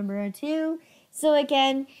question number 2. So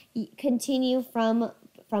again, continue from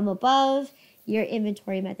above. Your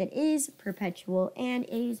inventory method is perpetual and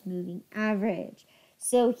it is moving average.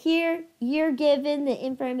 So here, you're given the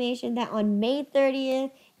information that on May 30th,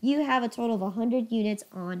 you have a total of 100 units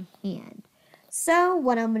on hand. So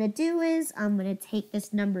what I'm going to do is I'm going to take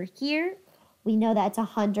this number here. We know that's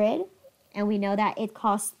 100, and we know that it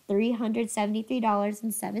costs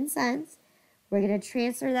 $373.07. We're going to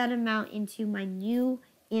transfer that amount into my new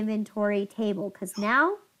inventory table because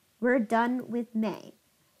now we're done with May.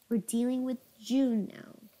 We're dealing with June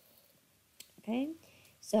now. Okay,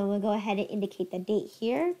 so I'm going to go ahead and indicate the date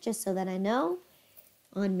here just so that I know.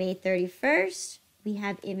 On May 31st, we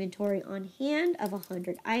have inventory on hand of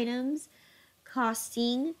 100 items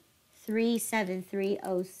costing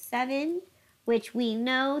 $373.07, which we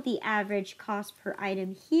know the average cost per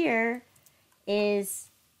item here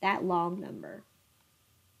is that long number.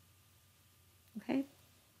 Okay.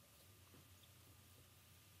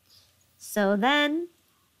 So then,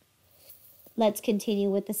 let's continue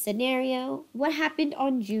with the scenario. What happened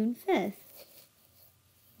on June 5th?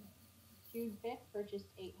 June 5th purchased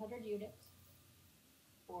 800 units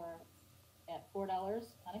at $4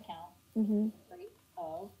 on account, rate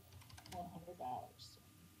of $100.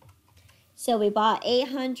 So we bought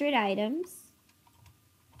 800 items.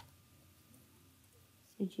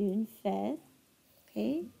 So June 5th.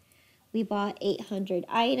 Okay. We bought 800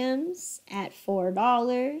 items at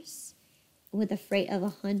 $4 with a freight of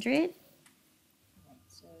 100. Right,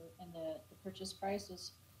 so, and the purchase price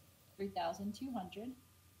is $3,200.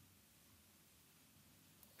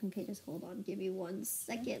 Okay, just hold on. Give me 1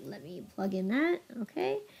 second. Let me plug in that.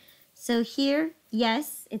 Okay. So here,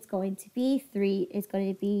 yes, it's going to be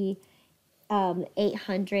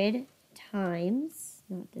 800 times,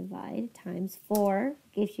 not divide, times 4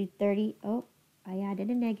 gives you 30. Oh, I added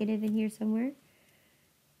a negative in here somewhere.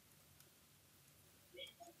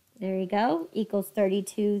 There you go. Equals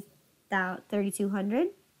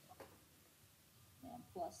 3,200. And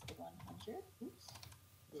plus the 100. Oops.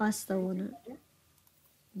 Plus the 100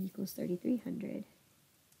 equals 3,300.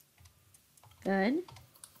 Good.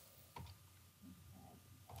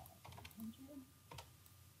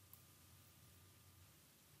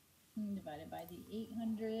 Divided by the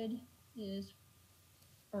 800 is,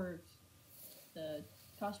 or the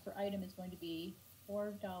cost per item is going to be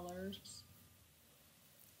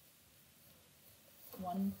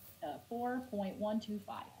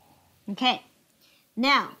 $4.125. Okay.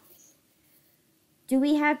 Now, do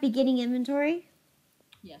we have beginning inventory?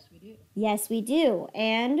 Yes, we do. Yes, we do.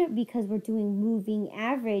 And because we're doing moving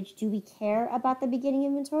average, do we care about the beginning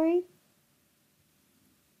inventory?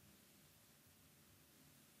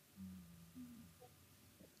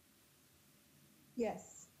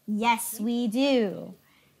 Yes. Yes, we do.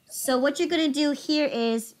 So what you're going to do here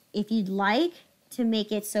is, if you'd like to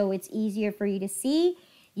make it so it's easier for you to see,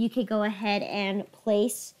 you could go ahead and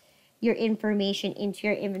place your information into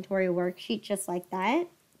your inventory worksheet just like that,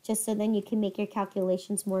 just so then you can make your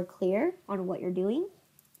calculations more clear on what you're doing.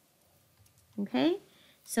 Okay,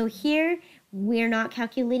 so here we're not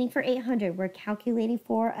calculating for 800, we're calculating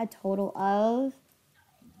for a total of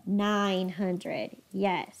 900.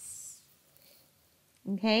 Yes.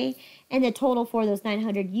 Okay, and the total for those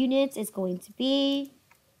 900 units is going to be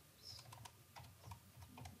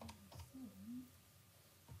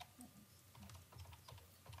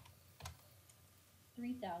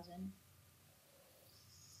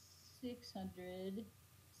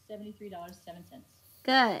 3,673.07.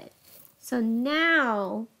 good. So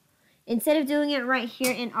now, instead of doing it right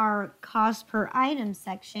here in our cost per item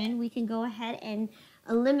section, we can go ahead and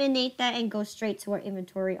eliminate that and go straight to our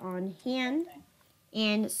inventory on hand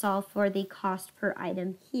and solve for the cost per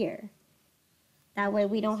item here. That way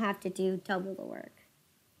we don't have to do double the work.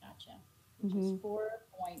 Gotcha. Which is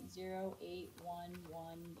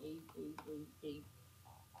 4.08118888.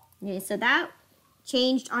 Okay, so that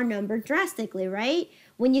changed our number drastically, right?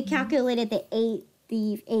 When you calculated the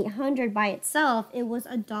 800 by itself, it was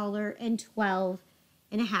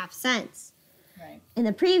 $1.12.5. Right. And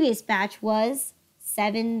the previous batch was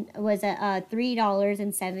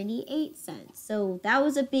 $3.78. So that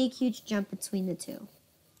was a big, huge jump between the two.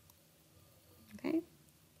 Okay.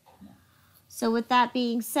 So with that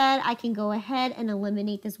being said, I can go ahead and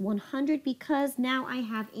eliminate this 100 because now I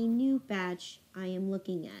have a new batch I am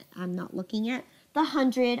looking at. I'm not looking at the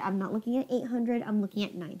 100. I'm not looking at 800. I'm looking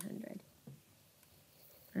at 900.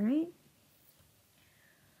 All right.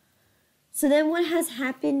 So then what has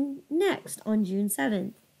happened next on June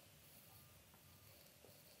 7th?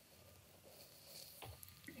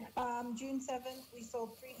 June 7th, we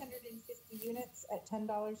sold 350 units at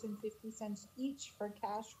 $10.50 each for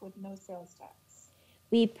cash with no sales tax.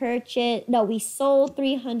 We sold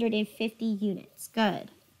 350 units.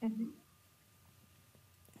 Good.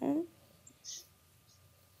 Okay.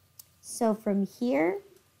 So from here,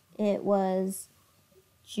 it was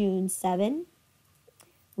June 7.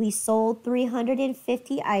 We sold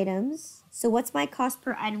 350 items. So what's my cost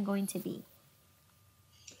per item going to be?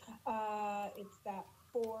 It's that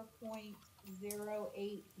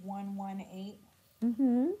 4.08118.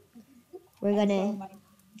 Mm-hmm. We're And so gonna my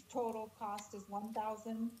total cost is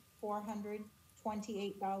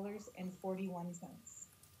 $1,428.41.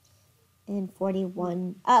 and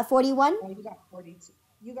 41. 41. Oh, you got 42.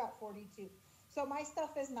 You got 42. So my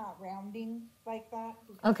stuff is not rounding like that.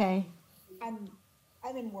 Because Okay. I'm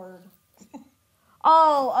in Word.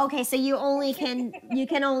 Oh, okay. So you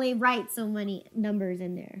can only write so many numbers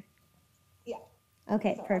in there. Yeah.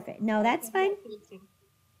 Okay, So perfect. No, I that's can fine. get 42.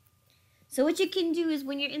 So what you can do is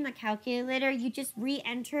when you're in the calculator, you just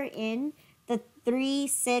re-enter in the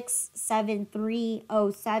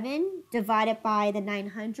 367307 divided by the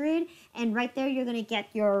 900, and right there you're gonna get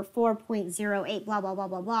your 4.08 blah blah blah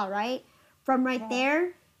blah blah, right? From right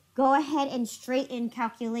there, go ahead and straight in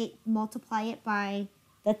calculate, multiply it by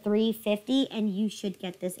the 350, and you should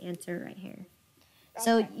get this answer right here.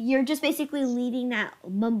 So Okay. you're just basically leaving that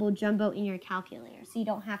mumbo jumbo in your calculator, so you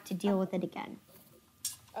don't have to deal with it again.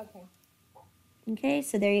 Okay. Okay,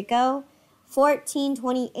 so there you go.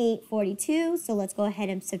 1428.42. So let's go ahead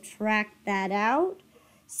and subtract that out.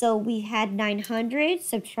 So we had 900,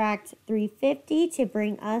 subtract 350 to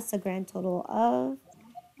bring us a grand total of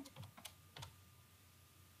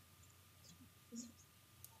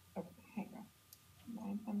Okay, hang on.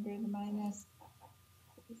 900 minus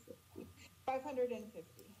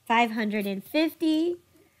 550. 550.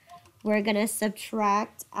 We're going to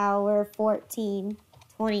subtract our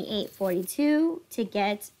 1428.42 to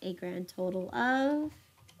get a grand total of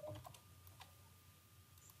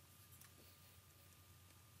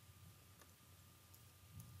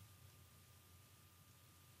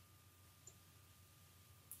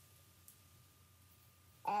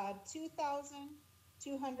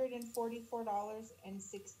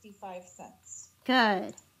 $2,244.65.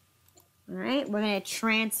 good. All right, we're going to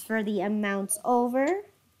transfer the amounts over.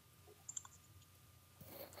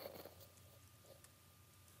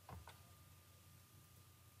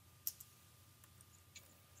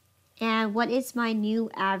 And what is my new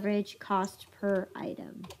average cost per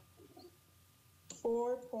item?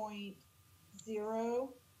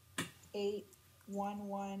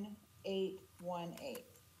 4.0811818.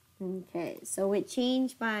 Okay, so it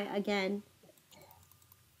changed by, again,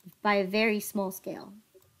 by a very small scale.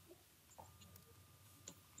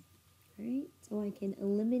 All right, so I can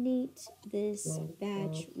eliminate this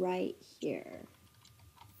batch right here.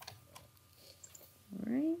 All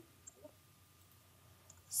right.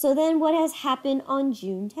 So then what has happened on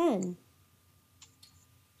June 10?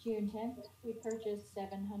 June 10th, we purchased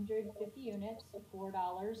 750 units,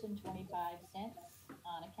 $4.25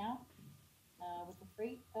 on account, with a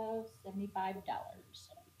freight of $75.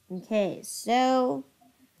 Okay, so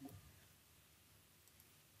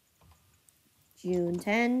June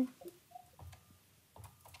 10,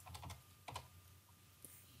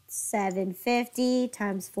 750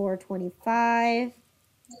 times 425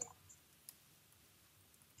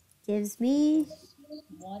 gives me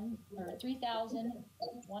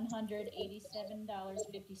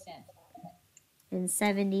 $3,187.50. and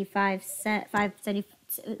 75 cent 570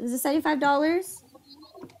 is it $75?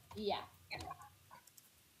 Yeah,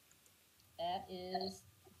 that is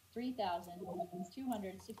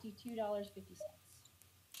 $3,262.50.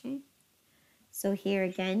 Okay. So here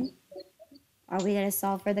again, are we going to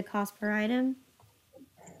solve for the cost per item?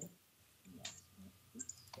 Yes.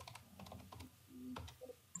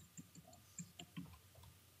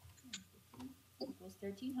 Equals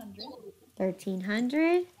 1,300.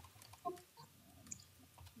 1,300.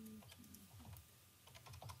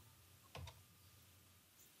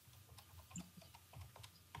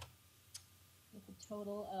 With a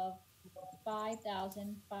total of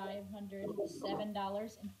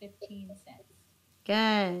 $5,507.15.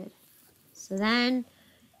 Good. So then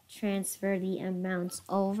transfer the amounts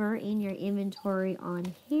over in your inventory on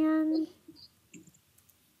hand.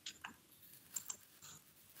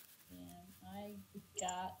 And I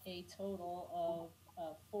got a total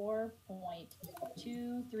of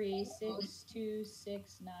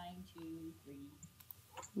 4.236269223.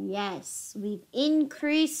 Yes, we've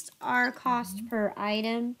increased our cost per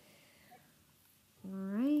item. All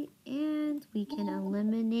right, and we can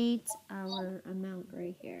eliminate our amount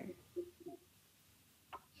right here.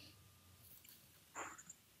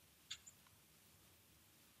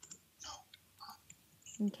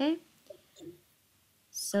 Okay,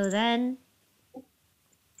 so then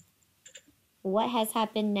what has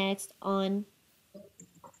happened next on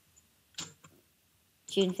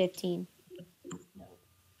June 15? No,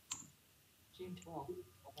 June 12th.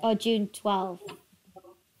 Oh, June 12th.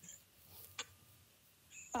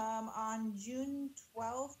 On June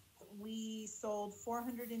 12th, we sold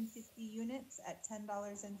 450 units at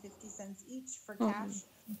 $10.50 each for cash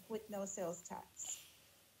with no sales tax.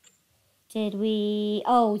 Did we?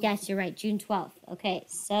 Oh, yes, you're right. June 12th. Okay,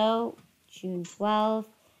 so June 12th.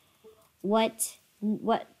 What,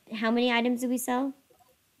 how many items did we sell?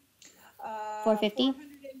 450?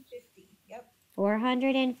 450. Yep.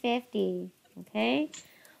 450. Okay.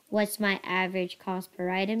 What's my average cost per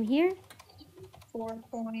item here?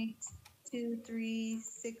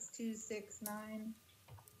 4.236269.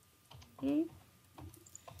 Okay.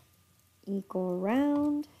 Equal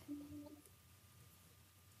round.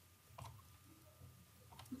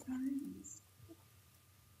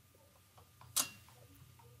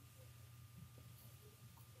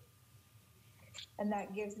 And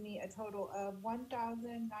that gives me a total of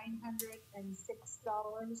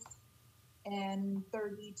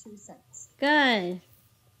 $1,906.32. Good.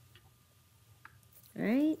 All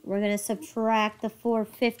right. We're going to subtract the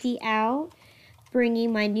 450 out,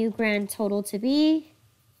 bringing my new grand total to be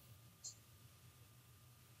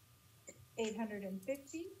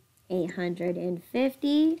 850.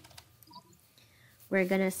 850. We're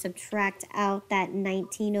going to subtract out that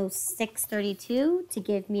 1906.32 to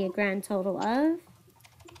give me a grand total of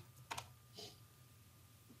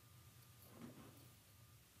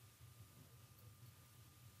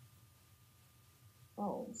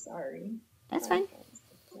Oh, sorry. That's fine.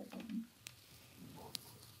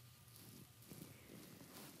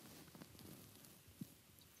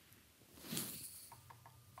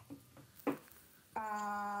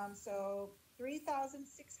 So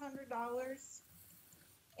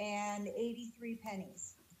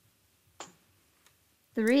 $3,600.83.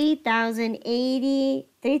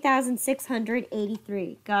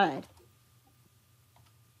 3,683. Good.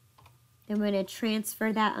 I'm going to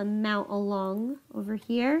transfer that amount along over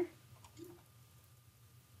here.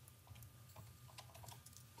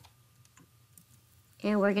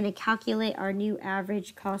 And we're going to calculate our new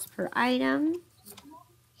average cost per item.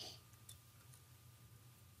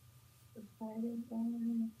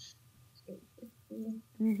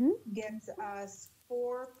 Gives us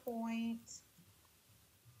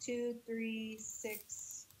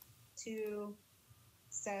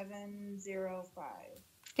 4.2362,705.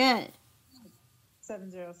 Good.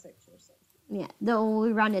 706 or so. Yeah, though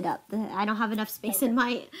we round it up. I don't have enough space in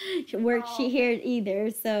my worksheet here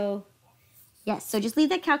either. So, yes. So just leave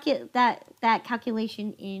that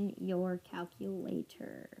calculation in your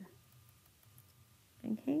calculator.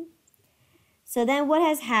 Okay. So then, what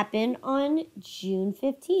has happened on June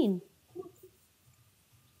 15?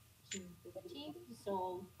 June 15th, we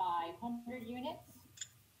sold 500 units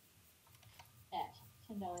at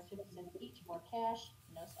 $10.50 each for cash,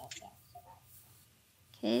 no sales tax.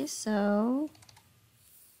 Okay, so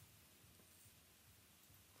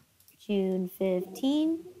June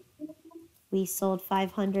 15, we sold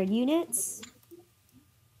 500 units.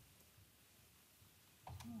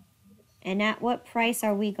 And at what price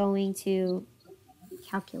are we going to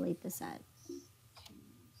calculate this at?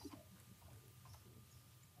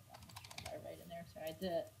 Right in there. Sorry,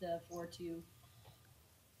 the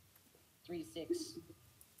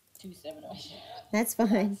 423627. That's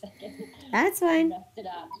fine. That's fine. I messed it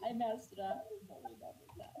up. Don't remember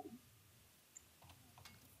that.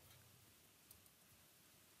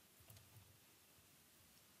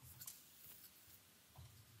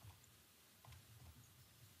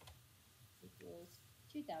 Equals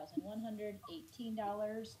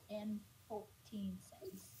 $2,118.14.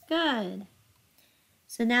 Good.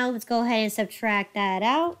 So now let's go ahead and subtract that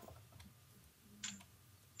out.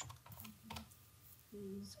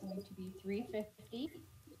 Is going to be $350.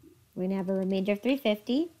 We're going to have a remainder of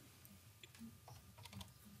 $350.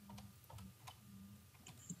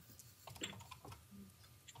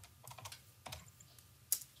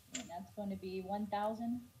 And that's going to be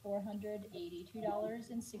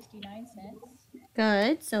 $1,482.69.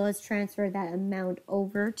 Good. So let's transfer that amount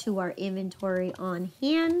over to our inventory on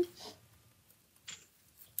hand.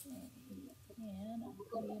 And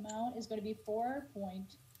the amount is going to be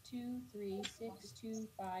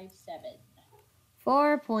 4.236257.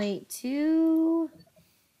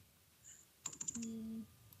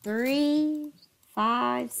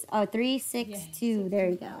 4.2362. There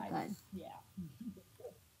you go. Good. Yeah.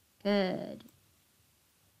 Good.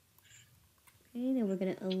 Okay, then we're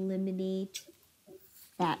going to eliminate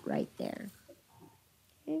that right there.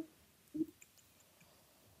 Okay.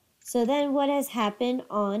 So then what has happened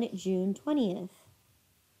on June 20th?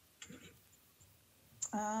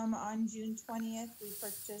 On June 20th, we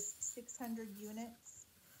purchased 600 units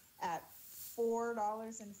at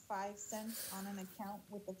 $4.05 on an account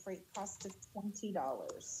with a freight cost of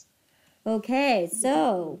 $20. Okay,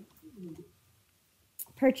 so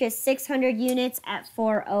purchase 600 units at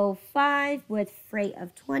 405 with freight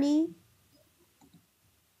of 20.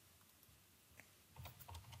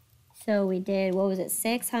 So we did, what was it,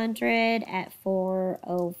 600 at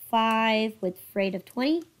 405 with freight of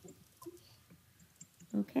 20.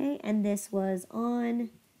 Okay, and this was on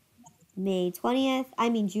June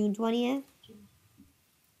 20th.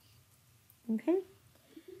 Okay.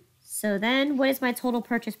 So then, what is my total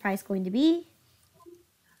purchase price going to be?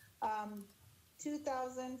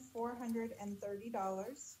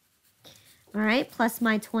 $2,430. All right, plus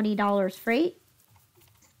my $20 freight.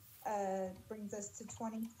 Brings us to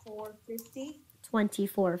 $24.50.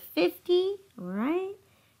 $24.50. All right.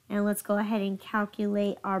 And let's go ahead and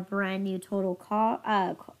calculate our brand new total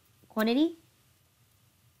quantity.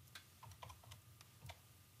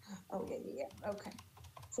 Okay, yeah, okay.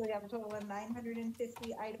 So we have a total of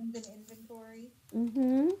 950 items in inventory.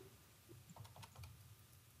 Mm-hmm.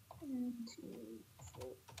 1, 2,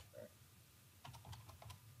 4.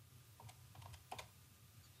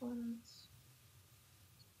 Plus.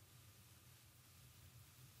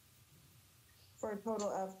 For a total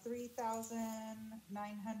of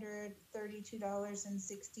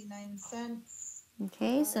 $3,932.69.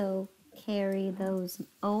 Okay, so carry those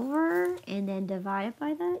over and then divide it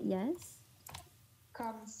by that. Yes.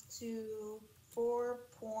 Comes to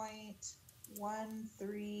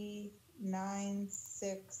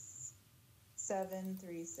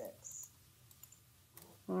 4.1396736.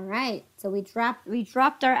 All right. So we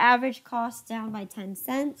dropped our average cost down by 10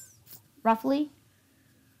 cents, roughly.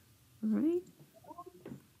 All right.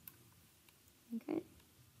 Okay.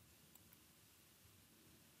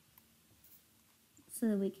 So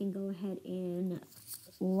that we can go ahead and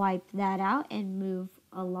wipe that out and move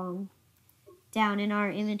along down in our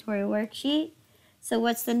inventory worksheet. So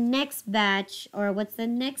what's the next batch, or what's the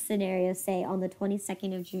next scenario say on the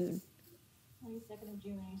 22nd of June? 22nd of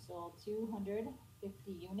June, we sold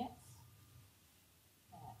 250 units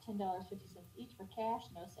at $10.50 each for cash,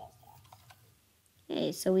 no sales tax.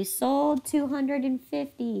 Okay, so we sold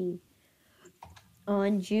 250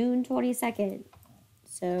 on June 22nd.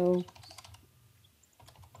 So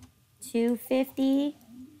 250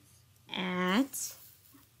 at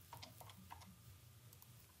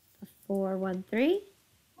 413.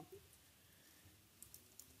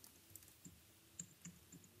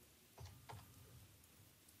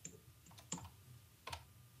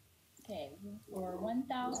 Okay, for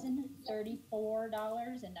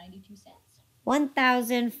 $1,034.92.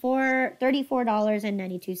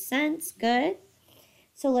 $1,034.92. Good.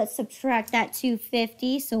 So let's subtract that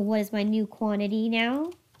 250. So what is my new quantity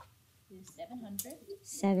now? Is 700.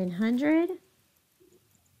 700.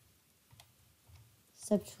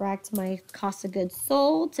 Subtract my cost of goods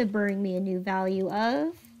sold to bring me a new value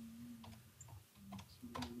of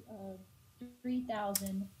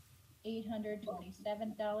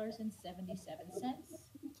 $3,827.77.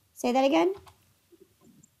 Say that again.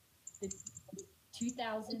 The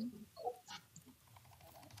 2,000. Hold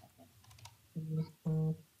on a second.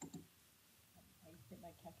 I hit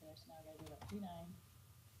my calculator now. I gotta do it.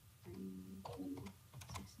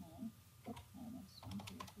 39,369 minus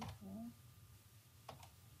 1,234.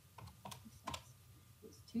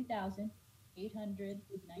 It's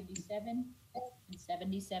 2,897.77.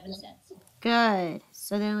 Good.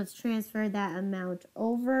 So then let's transfer that amount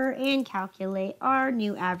over and calculate our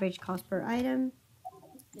new average cost per item.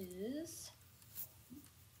 Is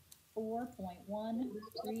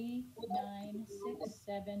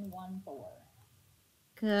 4.1396714.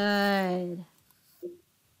 Good.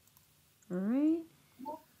 All right.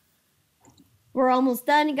 We're almost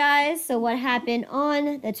done, guys. So what happened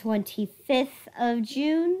on the 25th of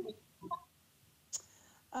June?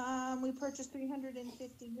 We purchased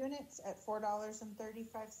 350 units at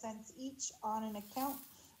 $4.35 each on an account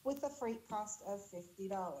with a freight cost of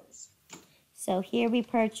 $50. So here we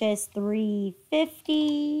purchased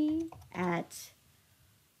 350 at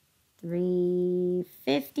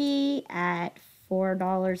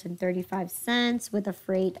 $4.35 with a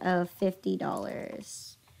freight of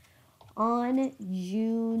 $50 on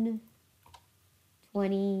June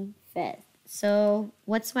 25th. So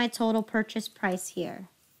what's my total purchase price here?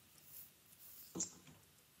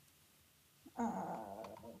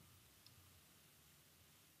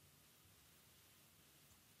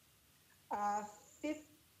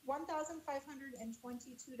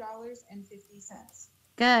 $1,522.50.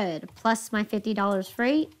 Good. Plus my $50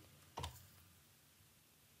 freight.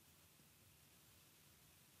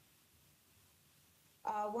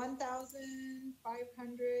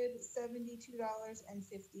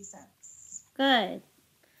 $1,572.50. Good.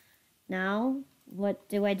 Now, what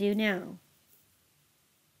do I do now?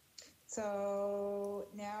 So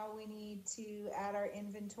now we need to add our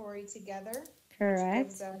inventory together. Correct. Which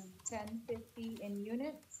gives us 1050 in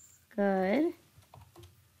units. Good.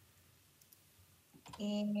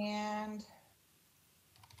 And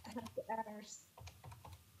I have to add our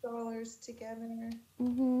dollars together,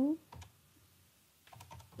 Mm-hmm.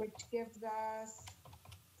 which gives us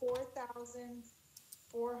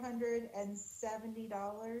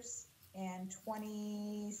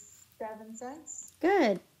 $4,470.27.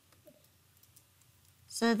 Good.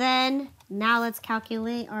 So then, now let's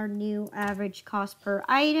calculate our new average cost per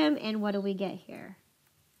item, and what do we get here?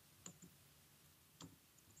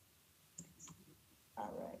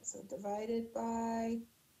 All right, so divided by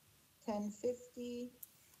 1050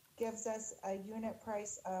 gives us a unit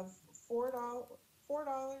price of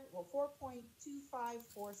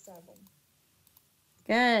 $4.2547.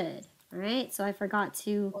 Good. All right, so I forgot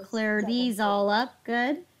to clear these all up.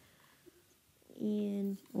 Good.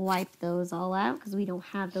 And wipe those all out because we don't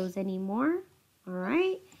have those anymore. All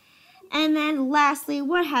right. And then lastly,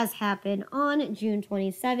 what has happened on June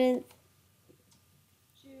 27th?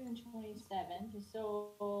 June 27th, we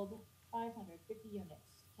sold 550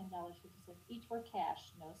 units, $10.50 each for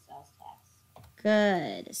cash, no sales tax.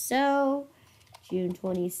 Good. So, June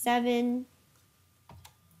 27,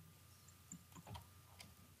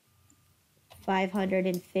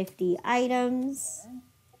 550 items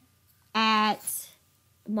at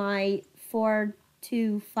my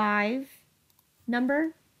 425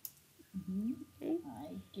 number. Mm-hmm. Okay. I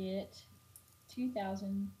get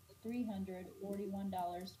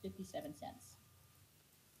 $2,341.57.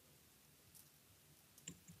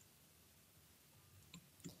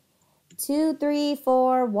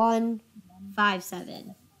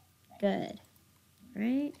 234,157. Good. All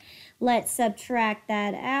right. Let's subtract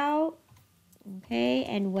that out. Okay.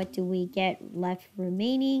 And what do we get left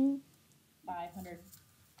remaining? 500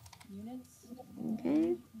 units.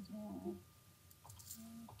 Okay.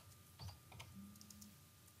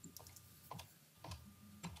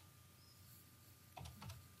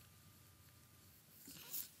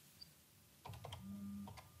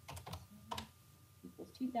 Equals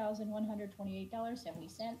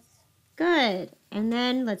 $2,128.70. Good. And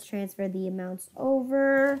then let's transfer the amounts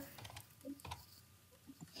over.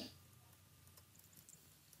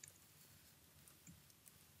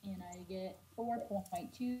 And I get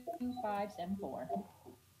 4.2574.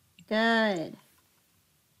 Good.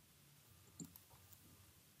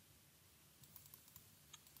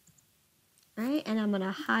 All right, and I'm going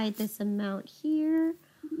to hide this amount here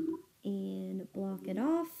and block it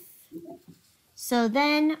off. So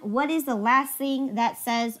then, what is the last thing that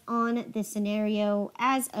says on the scenario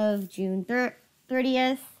as of June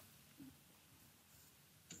 30th?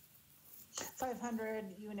 500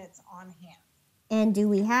 units on hand. And do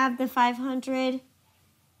we have the 500?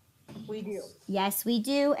 We do. Yes, we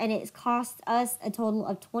do, and it cost us a total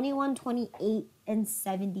of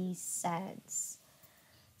 $21.28.70.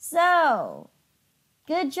 So,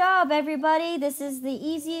 good job, everybody. This is the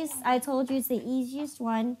easiest. I told you it's the easiest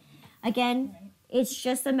one. Again, it's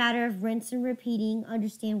just a matter of rinse and repeating.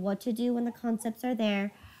 Understand what to do when the concepts are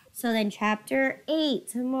there. So then chapter 8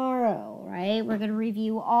 tomorrow, right? We're going to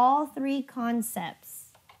review all 3 concepts.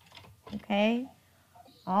 Okay?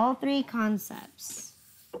 All 3 concepts.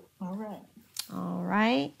 All right. All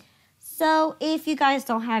right. So if you guys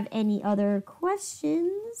don't have any other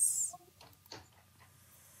questions,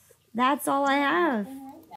 that's all I have.